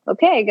like, well,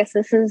 okay, I guess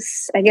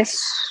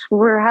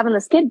we're having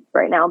this kid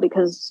right now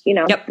because, you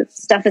know, this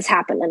stuff is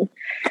happening.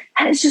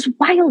 And it's just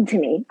wild to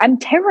me. I'm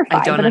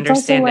terrified. I don't but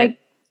understand it's also like,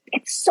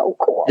 it's so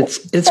cool.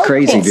 It's so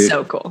crazy, cool. dude. It's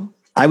so cool.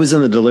 I was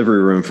in the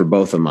delivery room for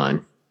both of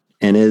mine.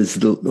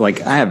 And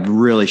like, I have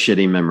really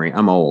shitty memory.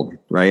 I'm old,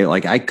 right?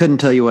 Like I couldn't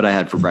tell you what I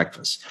had for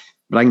breakfast,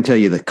 but I can tell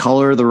you the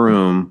color of the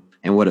room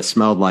and what it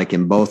smelled like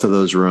in both of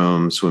those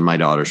rooms when my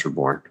daughters were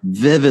born,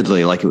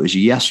 vividly, like it was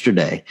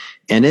yesterday.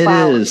 And it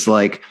is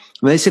like,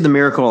 when they say the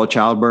miracle of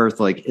childbirth,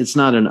 like it's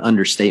not an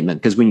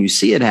understatement, because when you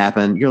see it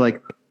happen, you're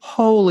like,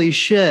 holy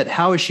shit,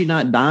 how is she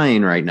not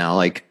dying right now?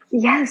 Like,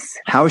 yes,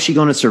 how is she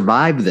going to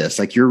survive this?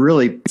 Like, you're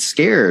really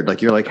scared.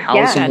 Like, you're like, how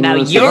is someone now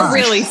going to you're survive?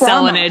 really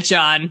selling it,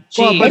 John.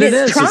 Well, but it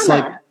is. Trauma. It's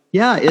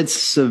like, it's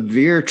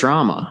severe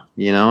trauma,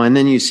 you know, and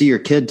then you see your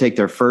kid take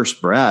their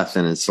first breath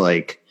and it's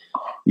like,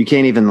 you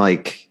can't even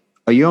like,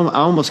 I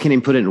almost can't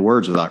even put it in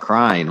words without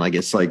crying. Like,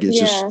 it's like,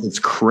 it's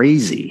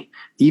crazy.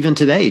 Even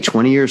today,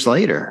 20 years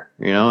later,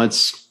 you know,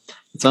 it's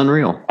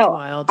unreal. Oh,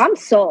 wild. I'm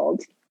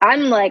sold.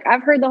 I'm like,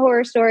 I've heard the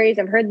horror stories.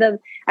 I've heard the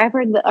like,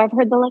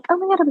 oh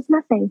my God, it was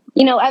nothing.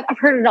 You know, I've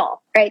heard it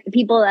all, right? The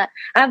people that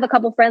I have a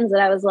couple friends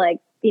that I was like,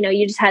 you know,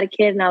 you just had a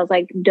kid and I was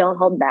like, don't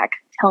hold back.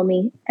 Tell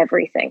me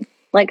everything.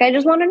 Like, I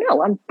just want to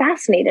know. I'm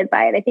fascinated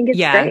by it. I think it's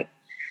great.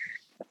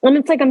 And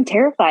it's like, I'm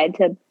terrified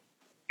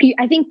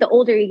I think the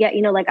older you get,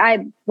 you know, like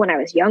when I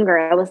was younger,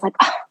 I was like,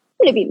 oh,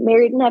 I'm going to be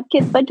married and have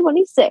kids by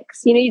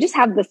 26. You know, you just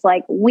have this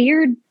like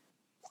weird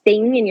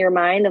thing in your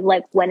mind of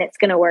like when it's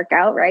going to work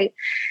out. Right.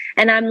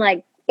 And I'm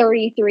like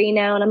 33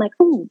 now and I'm like,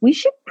 oh, we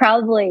should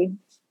probably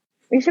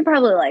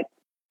like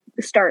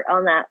start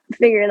on that,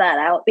 figure that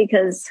out,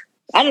 because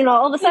I don't know,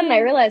 all of a sudden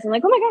I realized I'm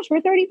like, oh my gosh,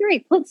 we're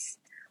 33.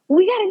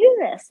 We got to do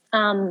this.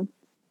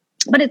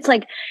 But it's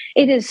like,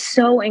 it is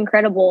so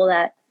incredible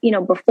that, you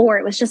know, before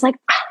it was just like,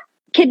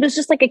 kid was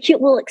just like a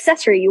cute little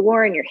accessory you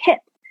wore on your hip.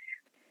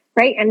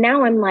 Right. And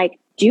now I'm like,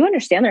 do you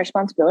understand the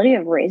responsibility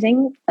of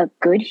raising a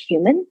good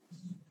human?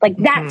 Like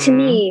that to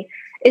me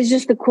is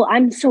just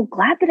I'm so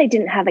glad that I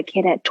didn't have a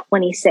kid at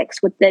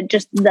 26 with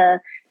the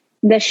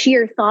the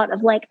sheer thought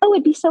of like, oh,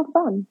 it'd be so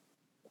fun.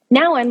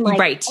 Now I'm like,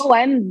 right. oh,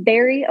 I'm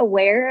very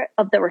aware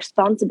of the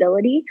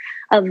responsibility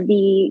of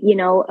the, you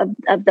know,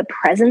 of the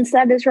presence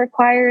that is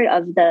required,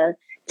 of the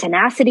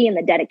tenacity and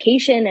the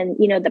dedication and,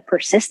 you know, the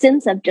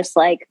persistence of just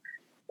like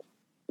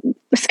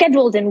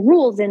schedules and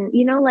rules and,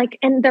 you know, like,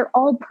 and they're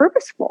all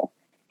purposeful.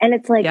 And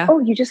it's like, oh,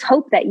 you just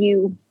hope that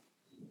you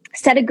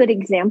set a good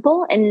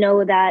example and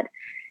know that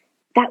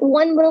that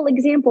one little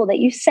example that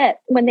you set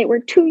when they were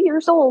 2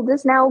 years old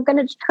is now going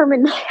to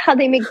determine how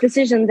they make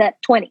decisions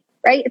at 20.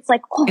 Right? It's like,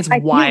 oh, it's I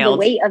wild. feel the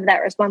weight of that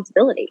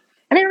responsibility.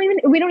 And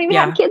we don't even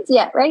have kids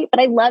yet. Right. But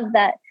I love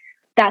that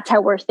that's how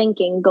we're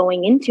thinking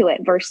going into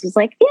it versus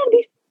like, yeah,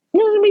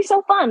 it'll be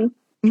so fun.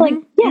 It's like,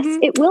 yes,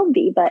 it will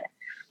be. But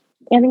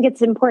I think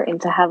it's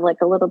important to have like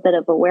a little bit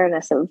of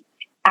awareness of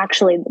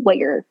actually what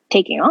you're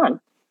taking on.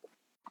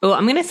 Oh,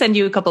 I'm going to send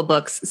you a couple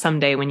books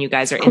someday when you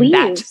guys are in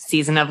that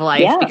season of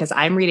life, because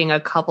I'm reading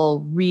a couple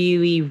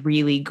really,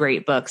 really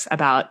great books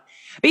about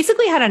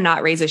basically how to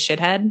not raise a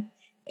shithead.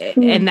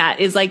 And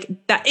that is like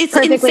that. It's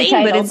perfectly insane,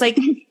 titled. but it's like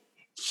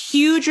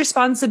huge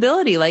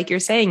responsibility, like you're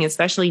saying,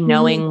 especially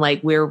knowing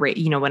like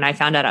you know, when I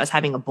found out I was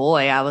having a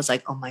boy, I was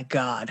like, oh my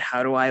God,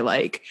 how do I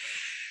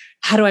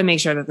make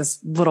sure that this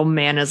little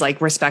man is like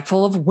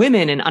respectful of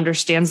women and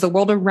understands the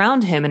world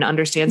around him and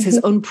understands his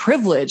own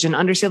privilege and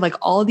understand like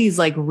all these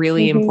like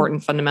really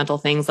important fundamental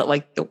things that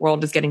like the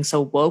world is getting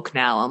so woke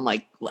now. I'm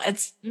like,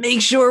 let's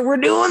make sure we're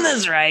doing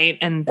this right.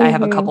 And I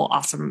have a couple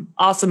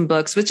awesome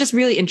books with just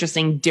really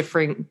interesting,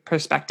 different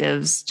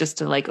perspectives just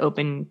to like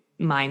open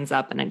minds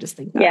up. And I just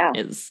think that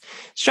is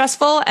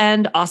stressful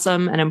and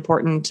awesome and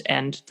important.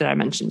 And did I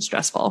mention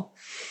stressful?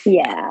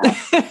 Yeah.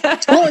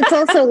 Well, it's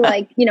also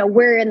like, you know,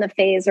 we're in the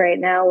phase right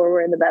now where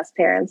we're the best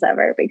parents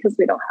ever because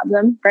we don't have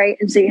them. Right.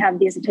 And so you have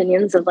these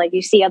opinions of like,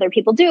 you see other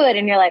people do it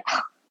and you're like,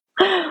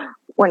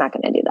 we're not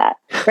going to do that.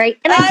 Right.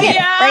 And I get it.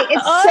 Right.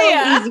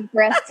 It's easy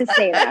for us to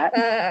say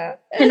that.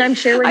 And I'm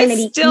sure we're going to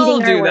be eating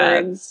our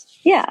words.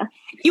 Yeah.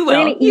 You will.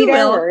 We're going to eat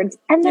our words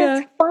and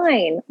that's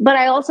fine. But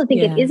I also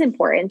think it is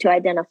important to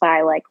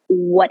identify like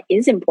what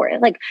is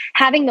important. Like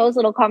having those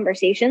little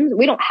conversations,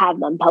 we don't have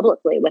them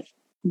publicly with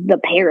the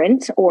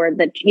parent or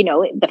the, you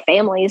know, the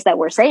families that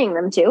we're saying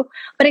them to.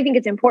 But I think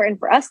it's important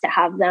for us to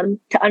have them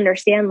to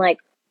understand like,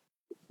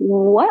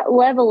 what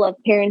level of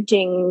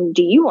parenting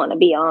do you want to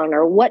be on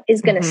or what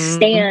is going to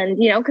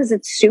stand, you know, because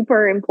it's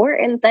super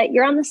important that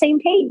you're on the same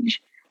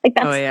page. Like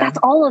that's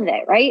all of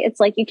it, right? It's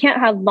like you can't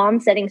have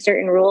mom setting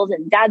certain rules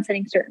and dad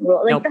setting certain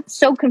rules. Like that's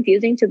so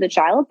confusing to the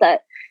child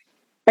that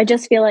I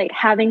just feel like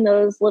having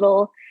those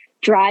little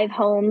drive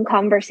home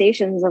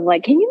conversations of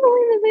like, can you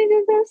believe that they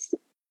did this?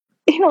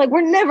 You know, like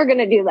we're never going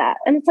to do that.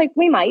 And it's like,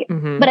 we might,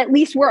 but at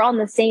least we're on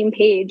the same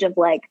page of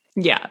like,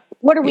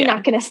 what are we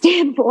not going to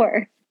stand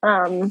for?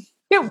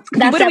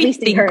 That's what do we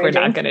think we're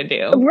not going to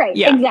do? Right.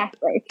 Yeah.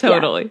 Exactly.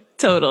 Totally.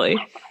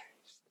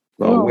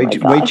 Well, wait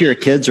till your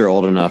kids are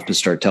old enough to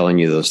start telling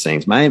you those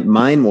things.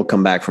 Mine will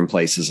come back from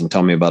places and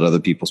tell me about other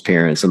people's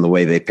parents and the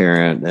way they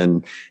parent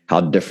and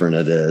how different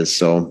it is.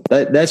 So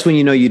that's when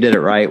you know you did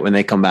it right, when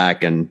they come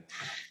back and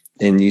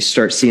you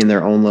start seeing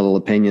their own little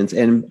opinions.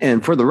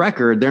 And for the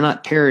record, they're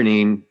not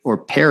parroting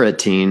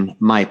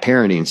my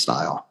parenting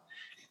style.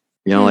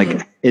 You know,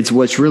 like it's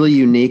what's really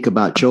unique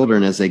about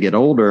children as they get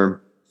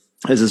older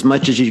is as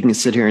much as you can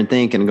sit here and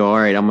think and go, all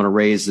right, I'm going to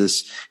raise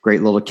this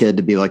great little kid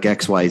to be like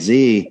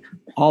XYZ.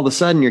 All of a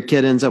sudden your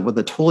kid ends up with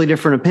a totally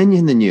different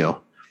opinion than you,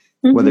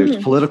 whether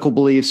it's political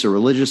beliefs or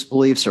religious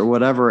beliefs or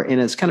whatever.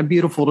 And it's kind of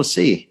beautiful to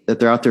see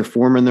that they're out there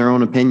forming their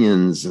own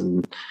opinions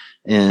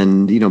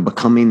and, you know,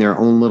 becoming their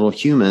own little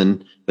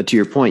human. But to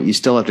your point, you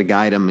still have to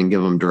guide them and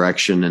give them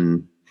direction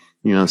and,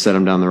 you know, set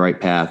them down the right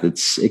path.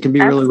 It can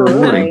be really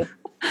rewarding.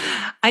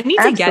 I need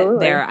to get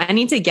there. I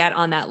need to get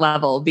on that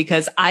level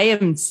because I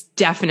am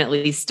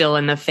definitely still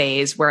in the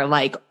phase where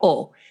like,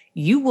 oh,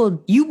 you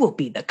will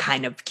be the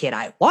kind of kid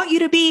I want you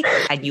to be,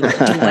 and you will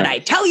do what I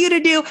tell you to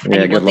do, and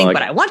you will think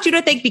what I want you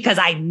to think because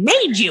I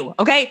made you.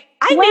 Okay.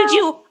 I made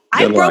you.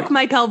 I broke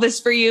my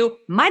pelvis for you.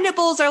 My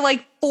nipples are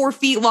like 4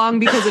 feet long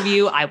because of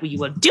you. You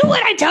will do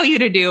what I tell you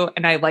to do.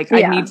 And I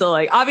need to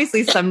like,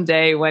 obviously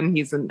someday when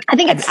he's I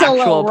think it's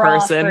still actual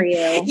person. For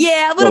you.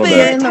 Yeah, a little bit.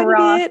 You're in the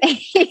raw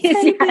phase.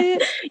 You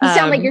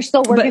sound like you're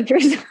still working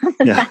through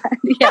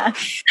that.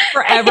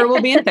 Forever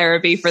we'll be in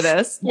therapy for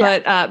this.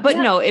 But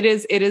no, it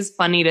is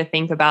funny to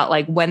think about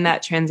like when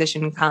that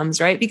transition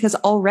comes, right? Because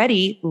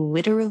already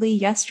literally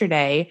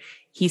yesterday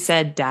he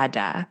said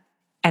dada.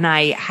 And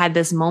I had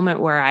this moment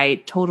where I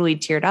totally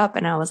teared up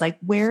and I was like,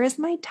 where is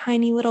my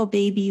tiny little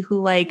baby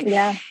who like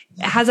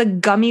has a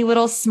gummy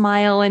little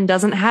smile and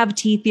doesn't have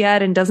teeth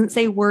yet and doesn't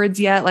say words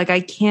yet? Like, I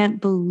can't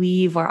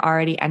believe we're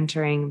already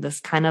entering this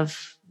kind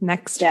of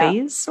next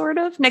phase, sort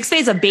of. Next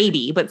phase of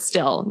baby, but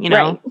still, you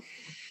know. Right.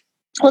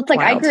 Well, it's like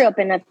wild. I grew up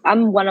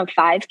I'm one of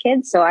 5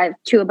 kids. So I have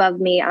 2 above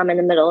me, I'm in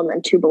the middle, and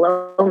then 2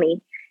 below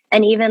me.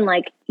 And even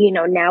like, you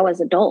know, now as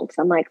adults,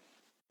 I'm like,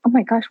 oh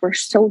my gosh, we're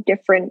so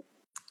different.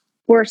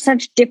 We're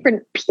such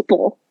different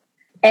people.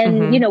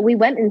 And, you know, we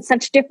went in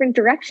such different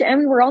direction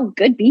and we're all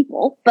good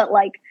people, but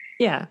like,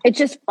 Yeah. It's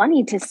just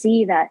funny to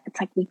see that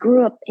it's like we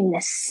grew up in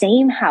the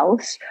same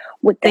house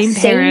with the Same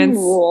same parents.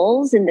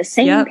 rules and the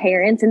same Yep.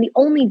 parents. And the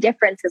only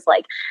difference is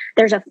like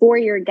there's a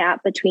 4-year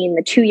gap between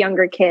the 2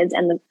 younger kids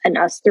and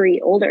us 3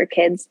 older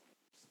kids.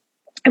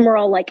 And we're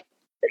all like,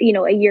 you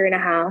know, a year and a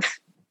half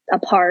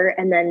apart.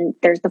 And then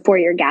there's the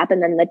 4-year gap.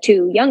 And then the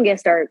 2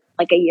 youngest are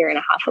like a year and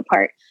a half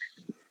apart.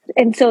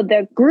 And so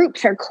the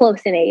groups are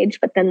close in age,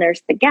 but then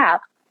there's the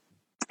gap.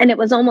 And it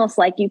was almost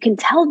like you can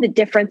tell the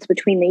difference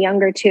between the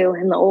younger 2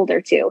 and the older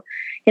 2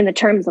 in the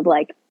terms of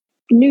like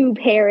new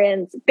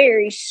parents,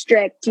 very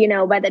strict, you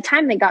know, by the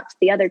time they got to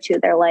the other 2,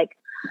 they're like,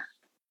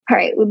 all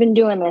right, we've been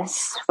doing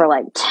this for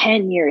like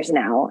 10 years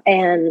now.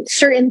 And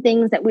certain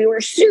things that we were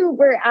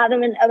super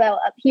adamant about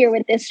up here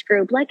with this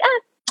group, like,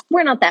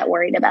 we're not that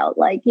worried about.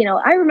 Like, you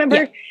know, I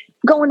remember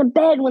going to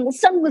bed when the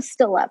sun was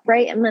still up,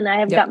 right? And then I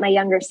have got my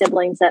younger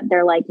siblings that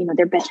they're like, you know,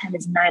 their bedtime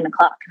is 9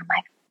 o'clock. And I'm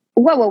like,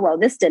 whoa,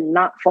 this did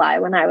not fly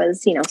when I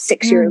was, you know,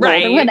 6 years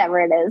old or whatever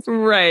it is.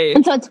 Right.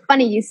 And so it's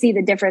funny, you see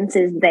the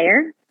differences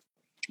there.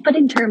 But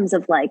in terms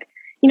of like,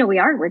 you know,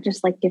 we're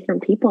just like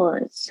different people.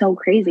 And it's so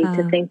crazy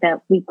to think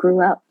that we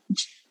grew up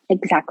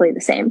exactly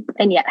the same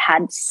and yet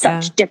had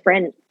such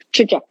different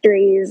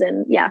trajectories.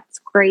 And it's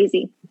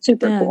crazy.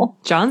 Super cool.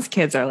 John's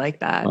kids are like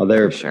that. Oh,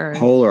 they're sure.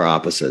 polar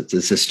opposites.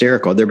 It's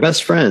hysterical. They're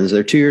best friends.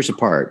 They're 2 years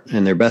apart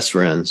and they're best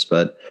friends.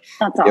 But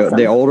that's awesome.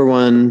 The older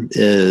one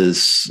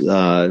is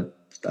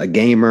a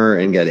gamer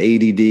and got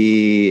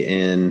ADD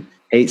and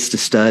hates to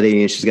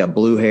study. And she's got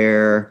blue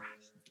hair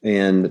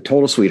and a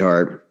total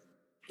sweetheart.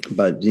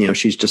 But, you know,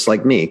 she's just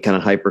like me, kind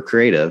of hyper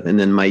creative. And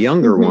then my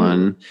younger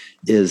one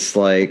is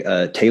like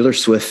a Taylor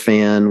Swift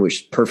fan,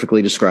 which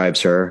perfectly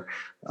describes her.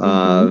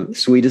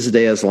 Sweet as the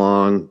day is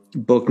long,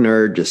 book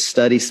nerd, just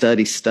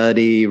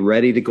study,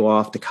 ready to go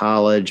off to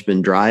college,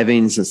 been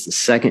driving since the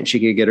second she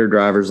could get her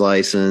driver's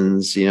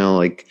license. You know,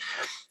 like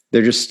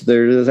they're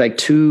like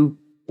 2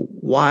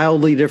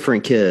 wildly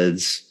different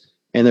kids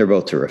and they're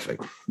both terrific.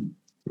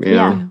 You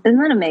know? Isn't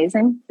that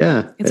amazing?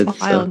 Yeah. It's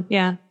wild.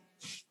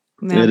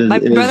 My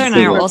brother and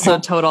I are also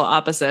total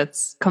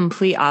opposites,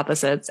 complete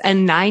opposites,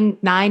 and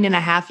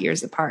 9.5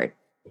 years apart.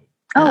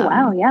 Oh,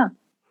 wow. Yeah.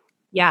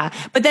 Yeah.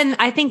 But then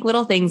I think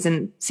little things,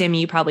 and Sammy,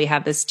 you probably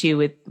have this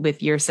too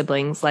with your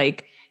siblings,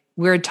 like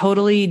we're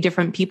totally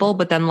different people,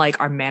 but then like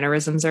our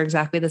mannerisms are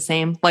exactly the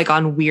same. Like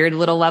on weird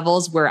little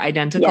levels, we're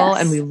identical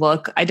and we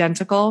look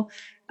identical.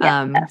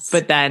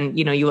 But then,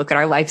 you know, you look at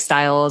our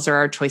lifestyles or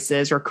our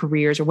choices or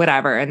careers or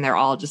whatever, and they're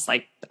all just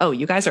like, oh,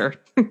 you guys are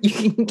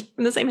in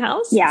the same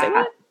house?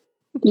 Yeah.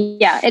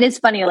 Yeah. It is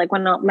funny. Like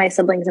when my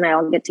siblings and I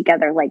all get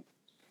together, like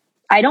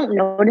I don't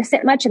notice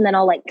it much. And then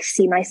I'll like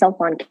see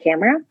myself on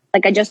camera.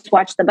 Like I just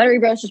watched the Buttery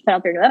Bros just put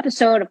out their new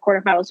episode of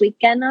Quarterfinals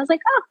Weekend. And I was like,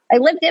 oh, I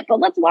lived it,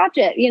 but let's watch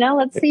it. You know,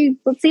 let's see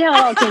how it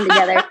all came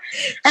together.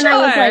 And I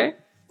was like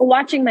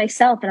watching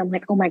myself and I'm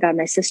like, oh my God,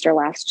 my sister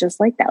laughs just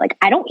like that. Like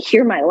I don't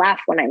hear my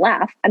laugh when I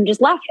laugh. I'm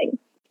just laughing.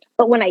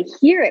 But when I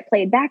hear it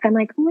played back, I'm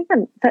like, oh my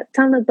God, that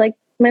sounded like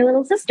my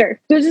little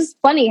sister. It was just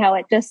funny how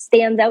it just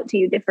stands out to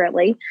you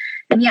differently.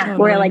 And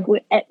where like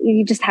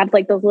you just have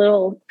like those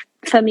little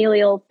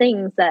familial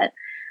things that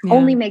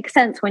only make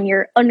sense when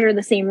you're under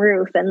the same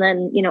roof. And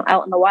then, you know,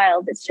 out in the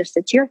wild, it's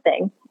your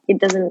thing. It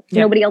doesn't,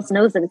 nobody else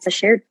knows that it's a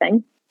shared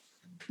thing.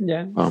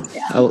 Yeah. Well,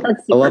 I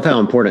love how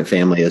important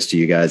family is to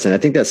you guys. And I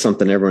think that's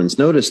something everyone's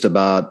noticed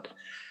about,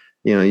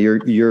 you know,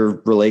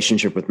 your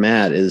relationship with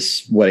Matt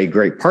is what a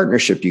great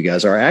partnership you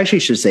guys are. I actually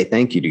should say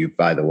thank you to you,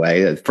 by the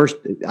way. First,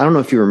 I don't know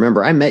if you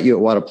remember, I met you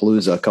at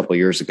Wodapalooza a couple of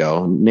years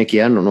ago.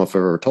 Nikki, I don't know if I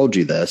ever told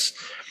you this,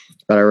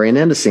 but I ran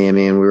into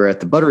Sammy and we were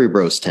at the Buttery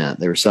Bros tent.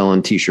 They were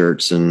selling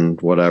t-shirts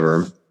and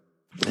whatever.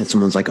 And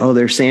someone's like, oh,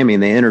 there's Sammy.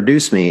 And they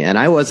introduced me and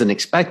I wasn't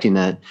expecting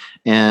it.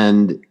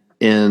 And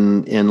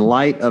in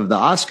light of the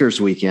Oscars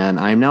weekend,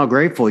 I'm now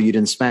grateful you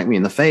didn't smack me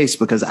in the face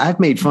because I've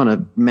made fun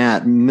of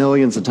Matt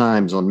millions of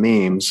times on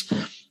memes.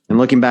 And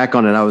looking back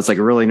on it, I was like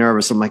really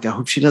nervous. I'm like, I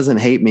hope she doesn't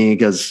hate me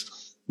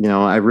because, you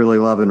know, I really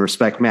love and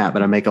respect Matt,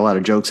 but I make a lot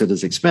of jokes at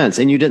his expense.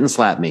 And you didn't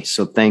slap me.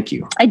 So thank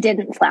you. I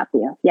didn't slap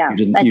you. Yeah.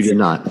 You did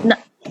not.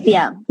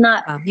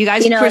 You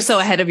guys were so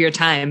ahead of your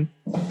time.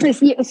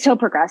 It's so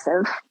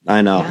progressive.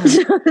 I know.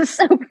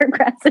 So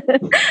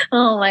progressive.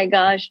 Oh my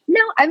gosh.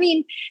 No, I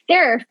mean,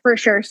 there are for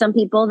sure some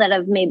people that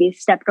have maybe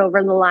stepped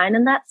over the line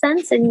in that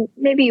sense, and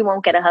maybe you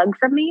won't get a hug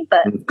from me,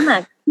 but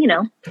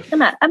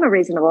I'm a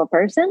reasonable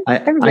person.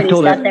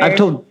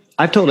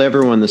 I've told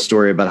everyone the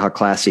story about how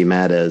classy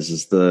Matt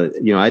is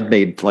I'd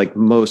made, like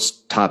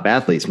most top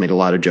athletes, made a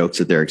lot of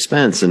jokes at their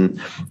expense. And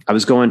I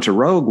was going to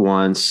Rogue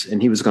once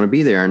and he was going to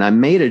be there. And I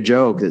made a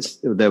joke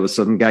that was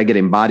some guy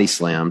getting body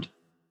slammed.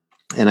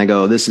 And I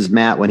go, this is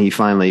Matt when he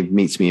finally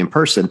meets me in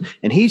person.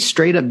 And he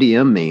straight up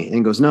DM'd me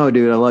and goes, no,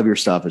 dude, I love your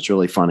stuff. It's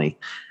really funny.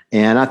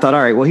 And I thought,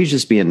 all right, well, he's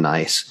just being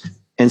nice.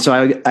 And so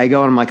I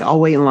go and I'm like, I'll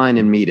wait in line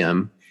and meet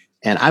him.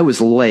 And I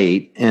was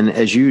late. And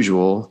as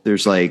usual,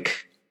 there's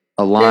like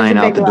a line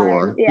out the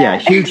door. Yeah,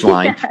 huge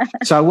line.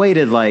 So I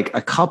waited like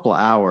a couple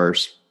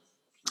hours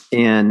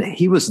and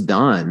he was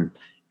done.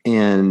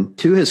 And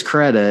to his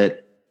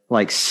credit,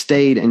 like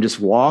stayed and just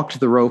walked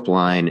the rope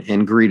line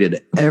and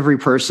greeted every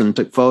person,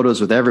 took photos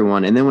with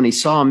everyone. And then when he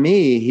saw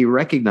me, he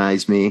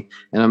recognized me,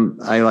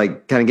 and I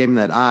like kind of gave him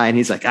that eye, and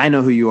he's like, I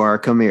know who you are.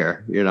 Come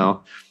here,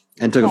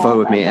 and took a photo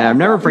with me. And I've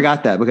never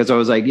forgot that, because I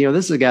was like,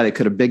 this is a guy that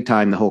could have big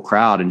time the whole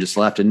crowd and just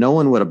left, and no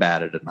one would have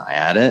batted an eye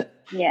at it.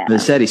 Yeah. But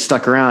instead he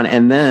stuck around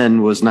and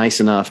then was nice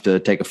enough to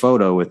take a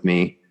photo with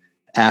me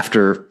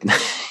after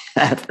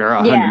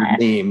 100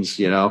 memes,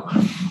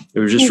 It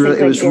was just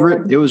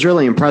it was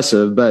really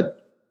impressive, but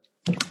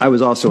I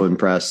was also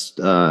impressed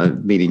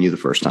meeting you the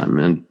first time,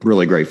 and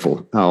really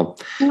grateful how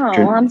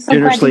I'm so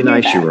generously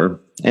nice you were.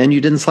 And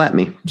you didn't slap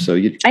me. So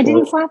I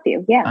didn't slap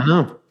you. Yeah. I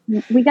know.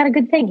 We got a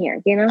good thing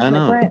here, I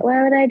know. Like,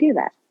 why would I do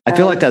that? I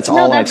feel like that's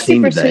all I've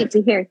seen today. Super sweet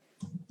to hear.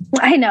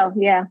 I know.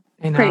 Yeah.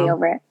 Pretty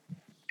over it.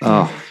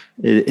 Oh,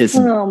 it's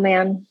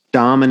man.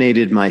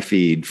 Dominated my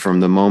feed from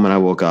the moment I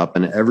woke up,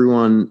 and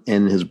everyone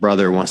and his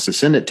brother wants to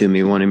send it to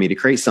me, wanting me to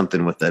create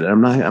something with it.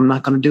 I'm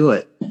not going to do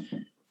it.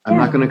 I'm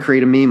not going to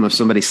create a meme of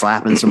somebody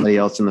slapping somebody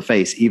else in the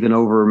face, even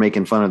over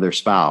making fun of their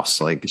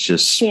spouse. Like, it's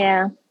just,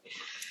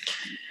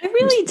 I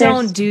really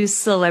don't do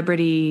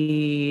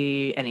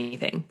celebrity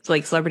anything. It's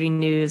like celebrity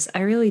news.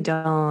 I really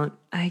don't.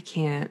 I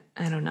can't.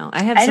 I don't know.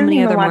 I have so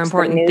many other more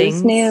important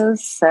things.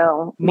 News,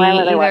 so why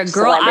would I watch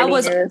girl, I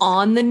was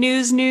on the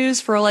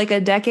news for like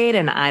a decade,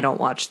 and I don't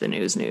watch the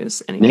news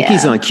anymore.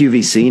 Nikki's on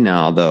QVC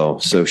now, though,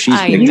 so she's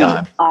big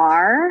time. You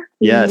are?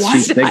 Yes,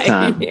 she's big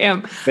time. I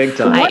am big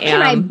time. What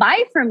can I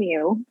buy from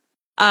you?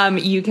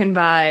 You can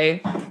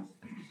buy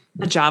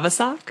a Java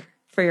sock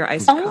for your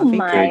iced coffee. Oh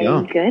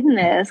my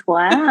goodness.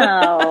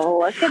 Wow.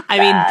 Look at that. I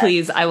mean,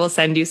 please, I will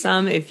send you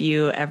some if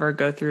you ever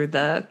go through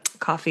the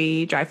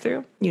coffee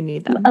drive-thru. You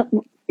need them.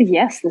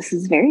 Yes, this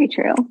is very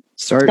true.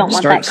 Start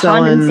that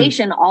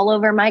condensation all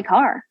over my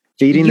car.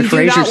 Feeding the Frasers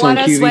on QVC. You do not want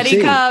a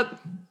sweaty cup.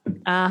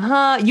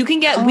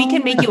 We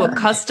can make you a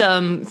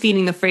custom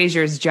Feeding the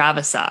Frasers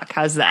Java sock.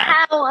 How's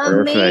that? How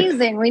amazing.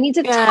 Perfect. We need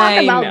to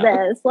talk about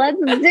this. Let's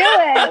do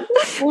it.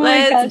 Oh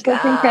my gosh,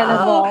 that's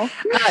incredible.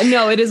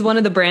 No, it is one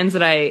of the brands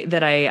that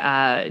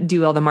I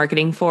do all the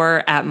marketing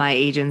for at my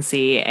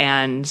agency,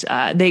 and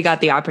they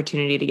got the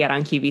opportunity to get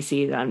on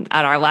QVC.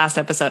 At our last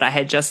episode, I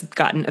had just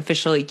gotten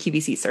officially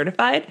QVC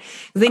certified.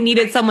 They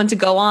needed someone to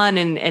go on,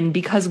 and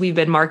because we've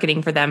been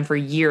marketing for them for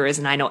years,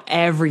 and I know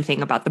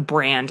everything about the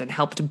brand and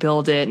helped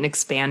build it and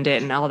expand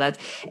it and all that.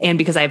 And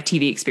because I have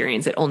TV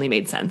experience, it only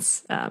made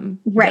sense.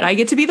 That I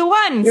get to be the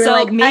one. You're so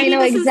like, maybe I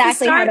know this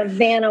exactly is the how to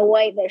Vanna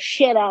White the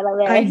shit out of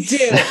this.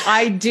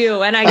 I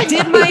do. And I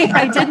did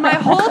my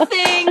whole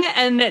thing,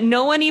 and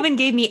no one even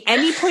gave me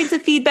any points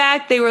of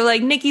feedback. They were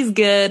like, Nikki's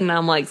good. And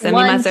I'm like, send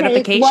me my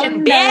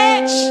certification,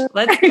 bitch.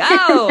 Let's go.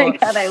 Oh my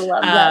God, I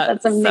love that.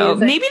 That's amazing. So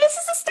maybe this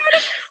is a start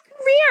of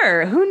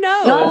career. Who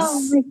knows?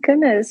 Oh my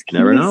goodness.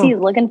 QVC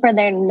looking for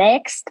their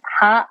next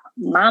hot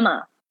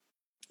mama.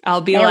 I'll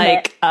be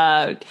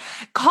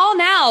call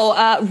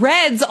now.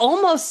 Reds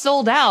almost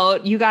sold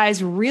out. You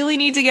guys really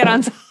need to get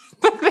on top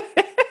of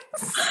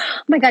this.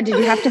 Oh my God, did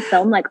you have to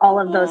film like all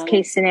of those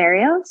case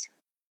scenarios?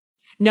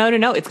 No.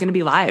 It's going to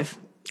be live.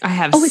 I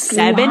have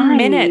 7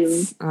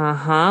 minutes.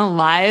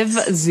 Live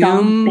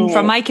Zoom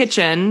from my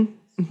kitchen.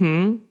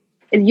 Mm-hmm.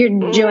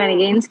 Your Joanna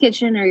Gaines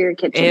kitchen or your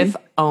kitchen? If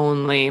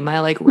only my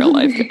real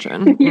life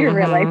kitchen. Your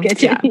real life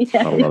kitchen.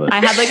 Yeah. I love it. I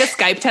had a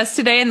Skype test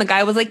today, and the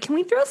guy was like, "Can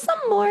we throw some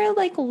more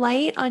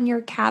light on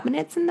your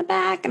cabinets in the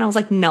back?" And I was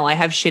like, "No, I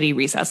have shitty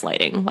recess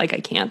lighting. I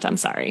can't. I'm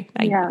sorry.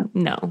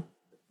 No,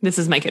 this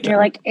is my kitchen." You're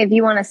like, if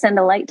you want to send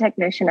a light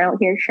technician out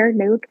here, sure,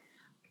 dude.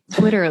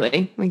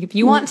 Literally, if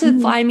you want to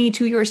fly me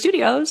to your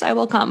studios, I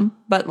will come.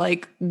 But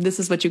this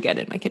is what you get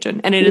in my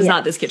kitchen, and it is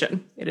not this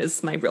kitchen. It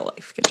is my real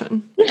life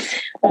kitchen.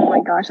 Oh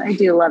my gosh, I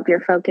do love your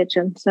faux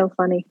kitchen. So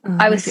funny.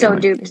 I was so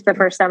duped the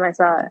first time I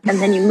saw it, and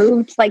then you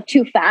moved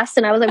too fast,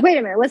 and I was like, wait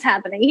a minute, what's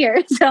happening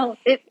here? So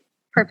it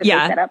perfectly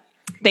set up.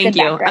 Thank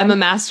you. I'm a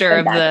master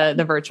of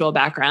the virtual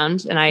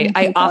background, and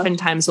I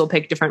oftentimes will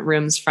pick different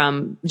rooms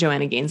from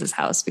Joanna Gaines's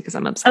house because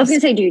I'm obsessed. I was going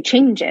to say, do you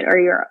change it, or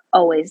you're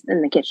always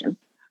in the kitchen?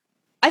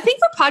 I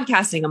think for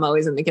podcasting, I'm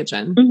always in the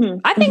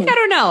kitchen. I think, I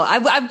don't know.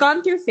 I've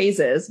gone through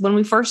phases. When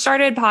we first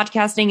started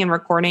podcasting and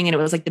recording, and it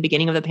was the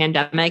beginning of the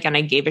pandemic, and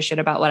I gave a shit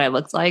about what I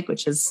looked like,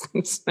 which has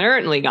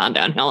certainly gone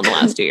downhill in the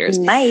last 2 years.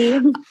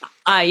 Nice.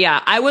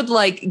 I would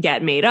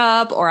get made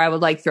up, or I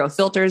would throw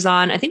filters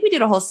on. I think we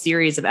did a whole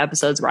series of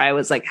episodes where I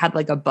was had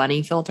a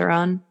bunny filter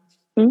on.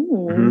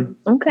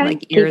 Okay.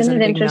 Ears and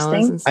big nose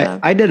and stuff.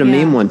 I did a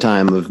meme one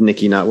time of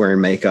Nikki not wearing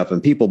makeup,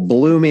 and people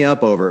blew me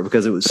up over it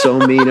because it was so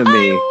mean of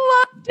me.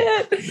 I loved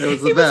it. It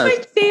was the best. Was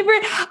my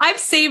favorite. I've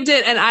saved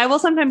it, and I will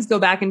sometimes go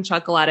back and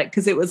chuckle at it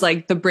because it was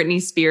the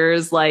Britney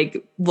Spears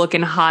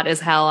looking hot as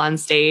hell on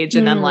stage,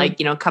 and then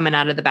coming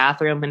out of the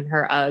bathroom in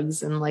her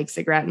Uggs and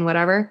cigarette and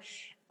whatever.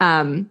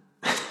 And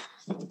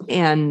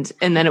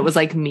then it was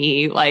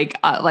me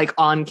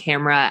on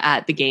camera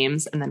at the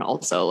games, and then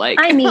also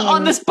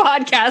on this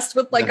podcast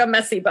with a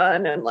messy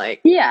bun and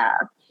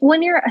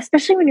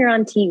especially when you're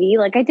on TV.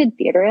 I did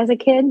theater as a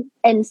kid,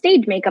 and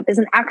stage makeup is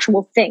an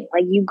actual thing.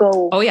 You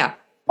go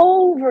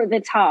over the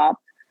top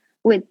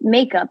with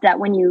makeup that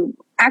when you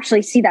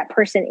actually see that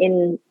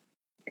person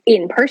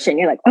in person,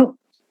 you're like, oh,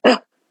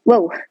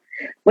 whoa,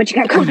 what you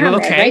got going on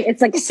there, right?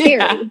 It's like scary.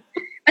 Yeah.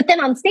 But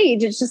then on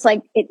stage, it's just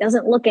like, it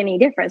doesn't look any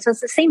different. So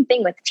it's the same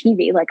thing with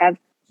TV. Like I've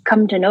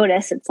come to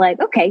notice, it's like,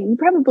 okay, you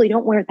probably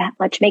don't wear that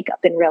much makeup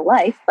in real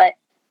life, but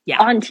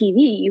on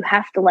TV, you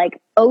have to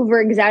like over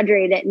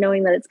exaggerate it,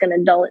 knowing that it's going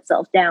to dull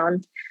itself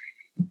down.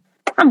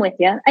 I'm with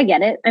you. I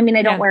get it. I mean,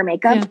 I don't wear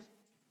makeup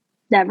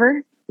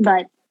never,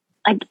 but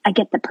I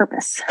get the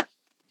purpose.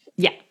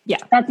 Yeah. Yeah.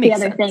 That's the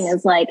other thing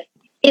is like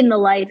in the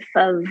life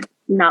of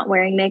not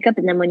wearing makeup.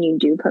 And then when you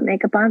do put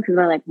makeup on, people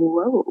are like,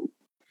 whoa.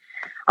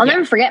 I'll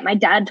never forget. My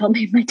dad told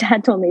me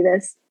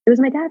this. It was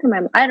my dad or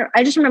my mom.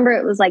 I just remember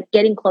it was like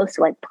getting close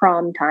to like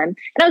prom time.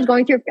 And I was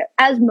going through,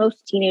 as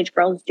most teenage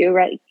girls do,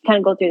 right? You kind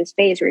of go through this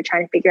phase where you're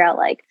trying to figure out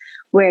like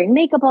wearing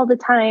makeup all the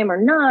time or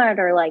not,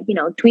 or like, you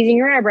know, tweezing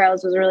your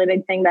eyebrows was a really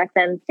big thing back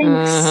then.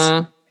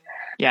 Thanks.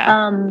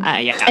 Yeah.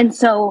 And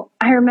so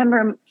I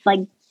remember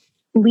like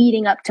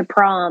leading up to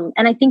prom.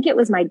 And I think it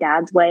was my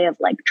dad's way of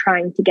like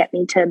trying to get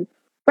me to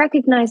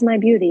recognize my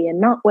beauty and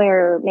not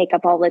wear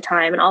makeup all the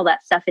time and all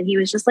that stuff. And he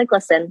was just like,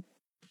 listen,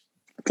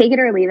 take it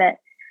or leave it.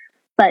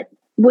 But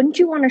wouldn't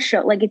you want to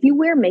show, like, if you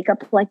wear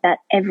makeup like that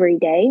every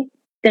day,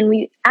 then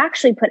we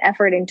actually put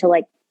effort into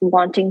like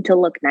wanting to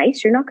look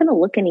nice. You're not going to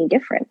look any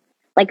different.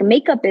 Like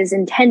makeup is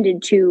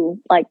intended to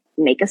like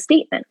make a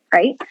statement,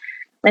 right?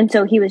 And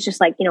so he was just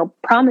like, you know,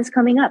 prom is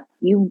coming up.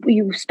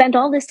 You spent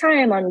all this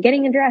time on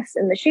getting a dress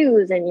and the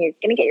shoes and you're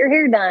going to get your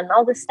hair done,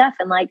 all this stuff.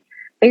 And like,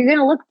 but you're going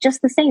to look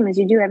just the same as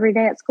you do every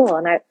day at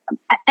school.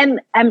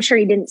 And I'm sure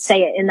he didn't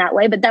say it in that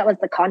way, but that was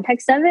the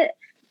context of it.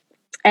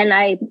 And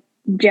I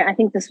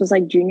think this was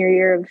like junior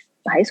year of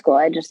high school.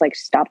 I just like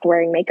stopped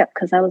wearing makeup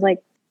because I was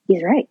like,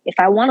 he's right. If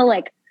I want to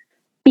like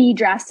be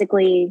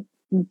drastically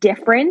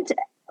different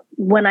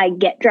when I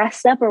get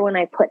dressed up or when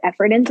I put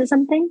effort into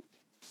something,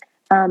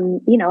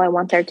 you know, I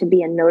want there to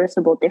be a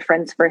noticeable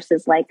difference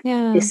versus like,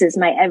 this is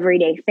my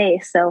everyday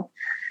face. So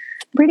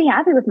I'm pretty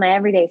happy with my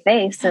everyday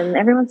face. And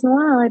every once in a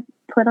while I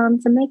put on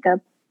some makeup.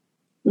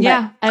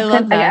 But I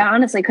love that. I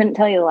honestly couldn't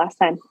tell you the last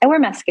time. I wear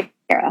mascara.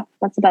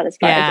 That's about as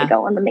far as I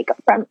go on the makeup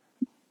front.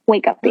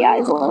 Wake up the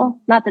eyes a little.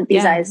 Not that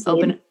these eyes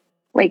need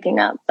waking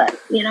up, but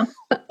you know,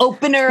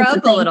 open her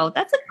up a little.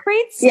 That's a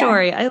great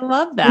story. Yeah. I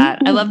love that.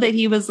 Mm-hmm. I love that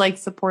he was like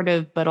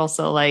supportive, but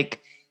also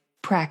like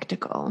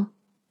practical.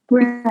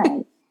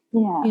 Right.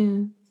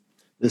 Yeah.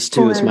 This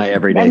too is my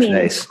everyday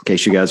face, in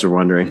case you guys are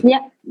wondering. Yeah.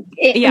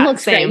 It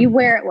looks great. You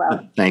wear it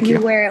well. Thank you.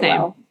 You wear it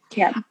well.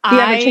 Yeah. Do you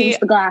ever change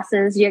the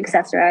glasses? You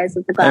accessorize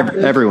with the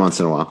glasses? Every once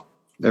in a while.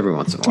 Every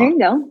once in a while. There you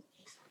go.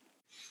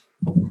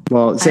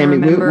 Well, Sammy,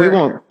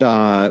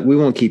 we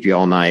won't keep you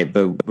all night,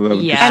 but I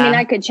mean,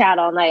 I could chat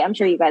all night. I'm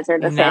sure you guys are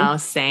the same. No,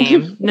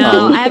 same.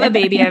 No, I have a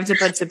baby I have to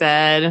put to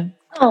bed.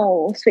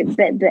 Oh, sweet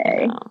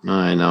baby.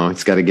 I know.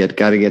 He's got to get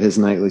his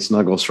nightly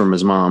snuggles from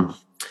his mom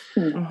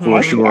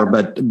for sure. Yeah.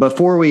 But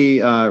before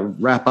we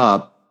wrap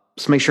up,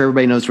 let's make sure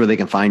everybody knows where they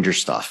can find your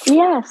stuff.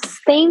 Yes,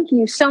 thank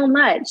you so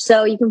much.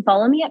 So you can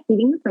follow me at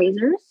Feeding the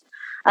Frasers.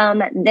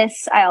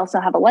 I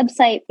also have a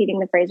website,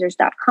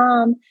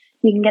 feedingthefrasers.com.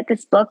 You can get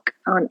this book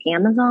on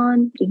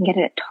Amazon. You can get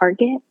it at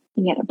Target. You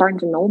can get it at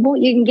Barnes & Noble.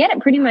 You can get it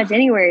pretty much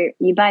anywhere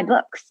you buy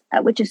books,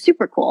 which is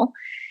super cool.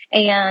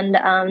 And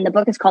the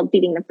book is called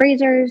Feeding the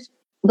Frasers.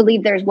 I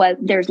believe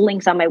there's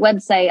links on my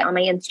website, on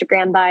my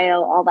Instagram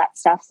bio, all that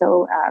stuff.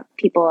 So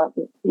people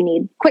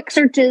need quick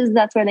searches.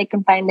 That's where they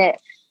can find it.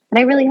 And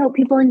I really hope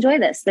people enjoy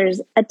this. There's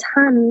a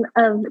ton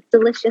of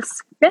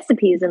delicious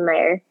recipes in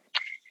there.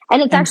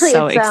 And it's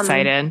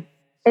excited.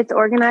 It's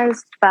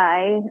organized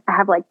by, I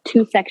have like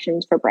 2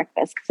 sections for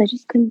breakfast because I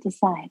just couldn't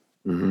decide.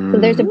 So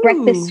there's a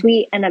breakfast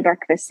sweet and a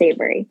breakfast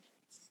savory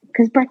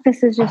because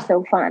breakfast is just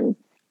so fun.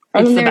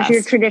 And then there's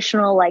your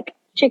traditional like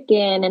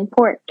chicken and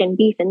pork and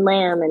beef and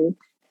lamb and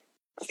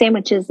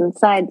sandwiches and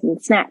sides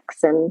and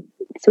snacks and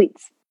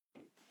sweets.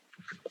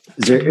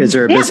 Is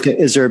there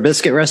a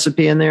biscuit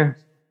recipe in there?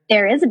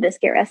 There is a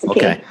biscuit recipe.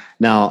 Okay.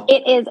 Now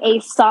it is a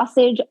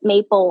sausage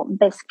maple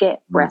biscuit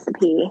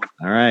recipe.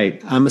 All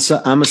right. I'm a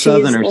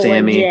Southerner,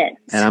 Sammy, and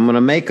I'm going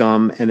to make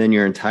them. And then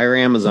your entire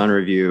Amazon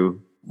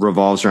review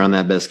revolves around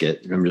that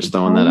biscuit. I'm just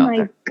throwing that out there. Oh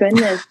my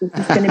goodness. This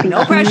is going to be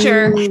no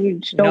pressure.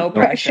 No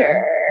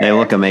pressure. They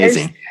look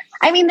amazing.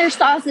 There's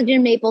sausage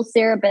and maple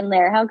syrup in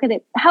there. How could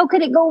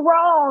it go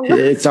wrong?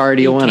 It's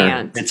already a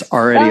winner. It's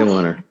already a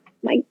winner.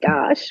 My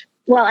gosh.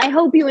 Well, I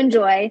hope you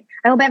enjoy.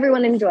 I hope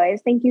everyone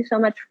enjoys. Thank you so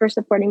much for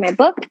supporting my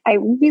book. I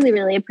really,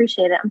 really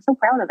appreciate it. I'm so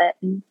proud of it.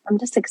 And I'm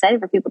just excited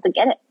for people to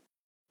get it.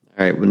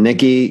 All right. Well,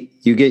 Nikki,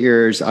 you get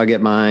yours. I'll get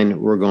mine.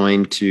 We're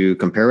going to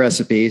compare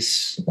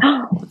recipes.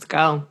 Let's go.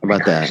 How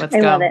about that? Let's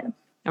go. I love it.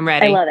 I'm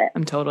ready. I love it.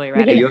 I'm totally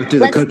ready. You have to do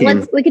the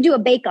cooking. We could do a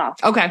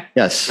bake-off. Okay.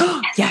 Yes.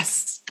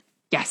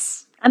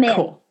 Yes. I'm in.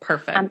 Cool.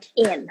 Perfect. I'm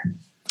in.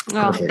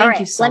 Oh, thank all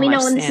right. you so Let me much,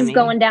 know when this Sammy. is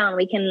going down.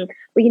 We can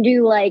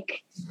do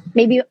like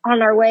maybe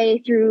on our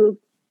way through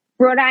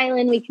Rhode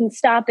Island, we can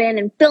stop in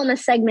and film a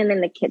segment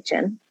in the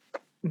kitchen.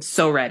 I'm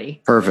so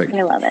ready. Perfect.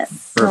 I love it.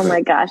 Perfect. Perfect. Oh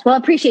my gosh. Well, I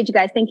appreciate you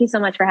guys. Thank you so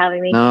much for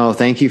having me. No,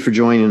 thank you for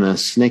joining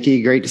us.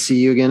 Nikki, great to see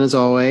you again as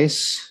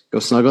always. Go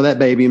snuggle that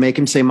baby. Make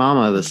him say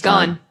mama this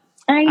time. Gone.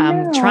 I know.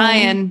 I'm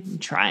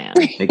trying.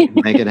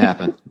 Make it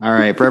happen. All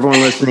right. For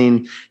everyone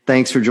listening,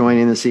 thanks for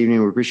joining this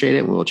evening. We appreciate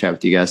it. We'll chat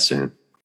with you guys soon.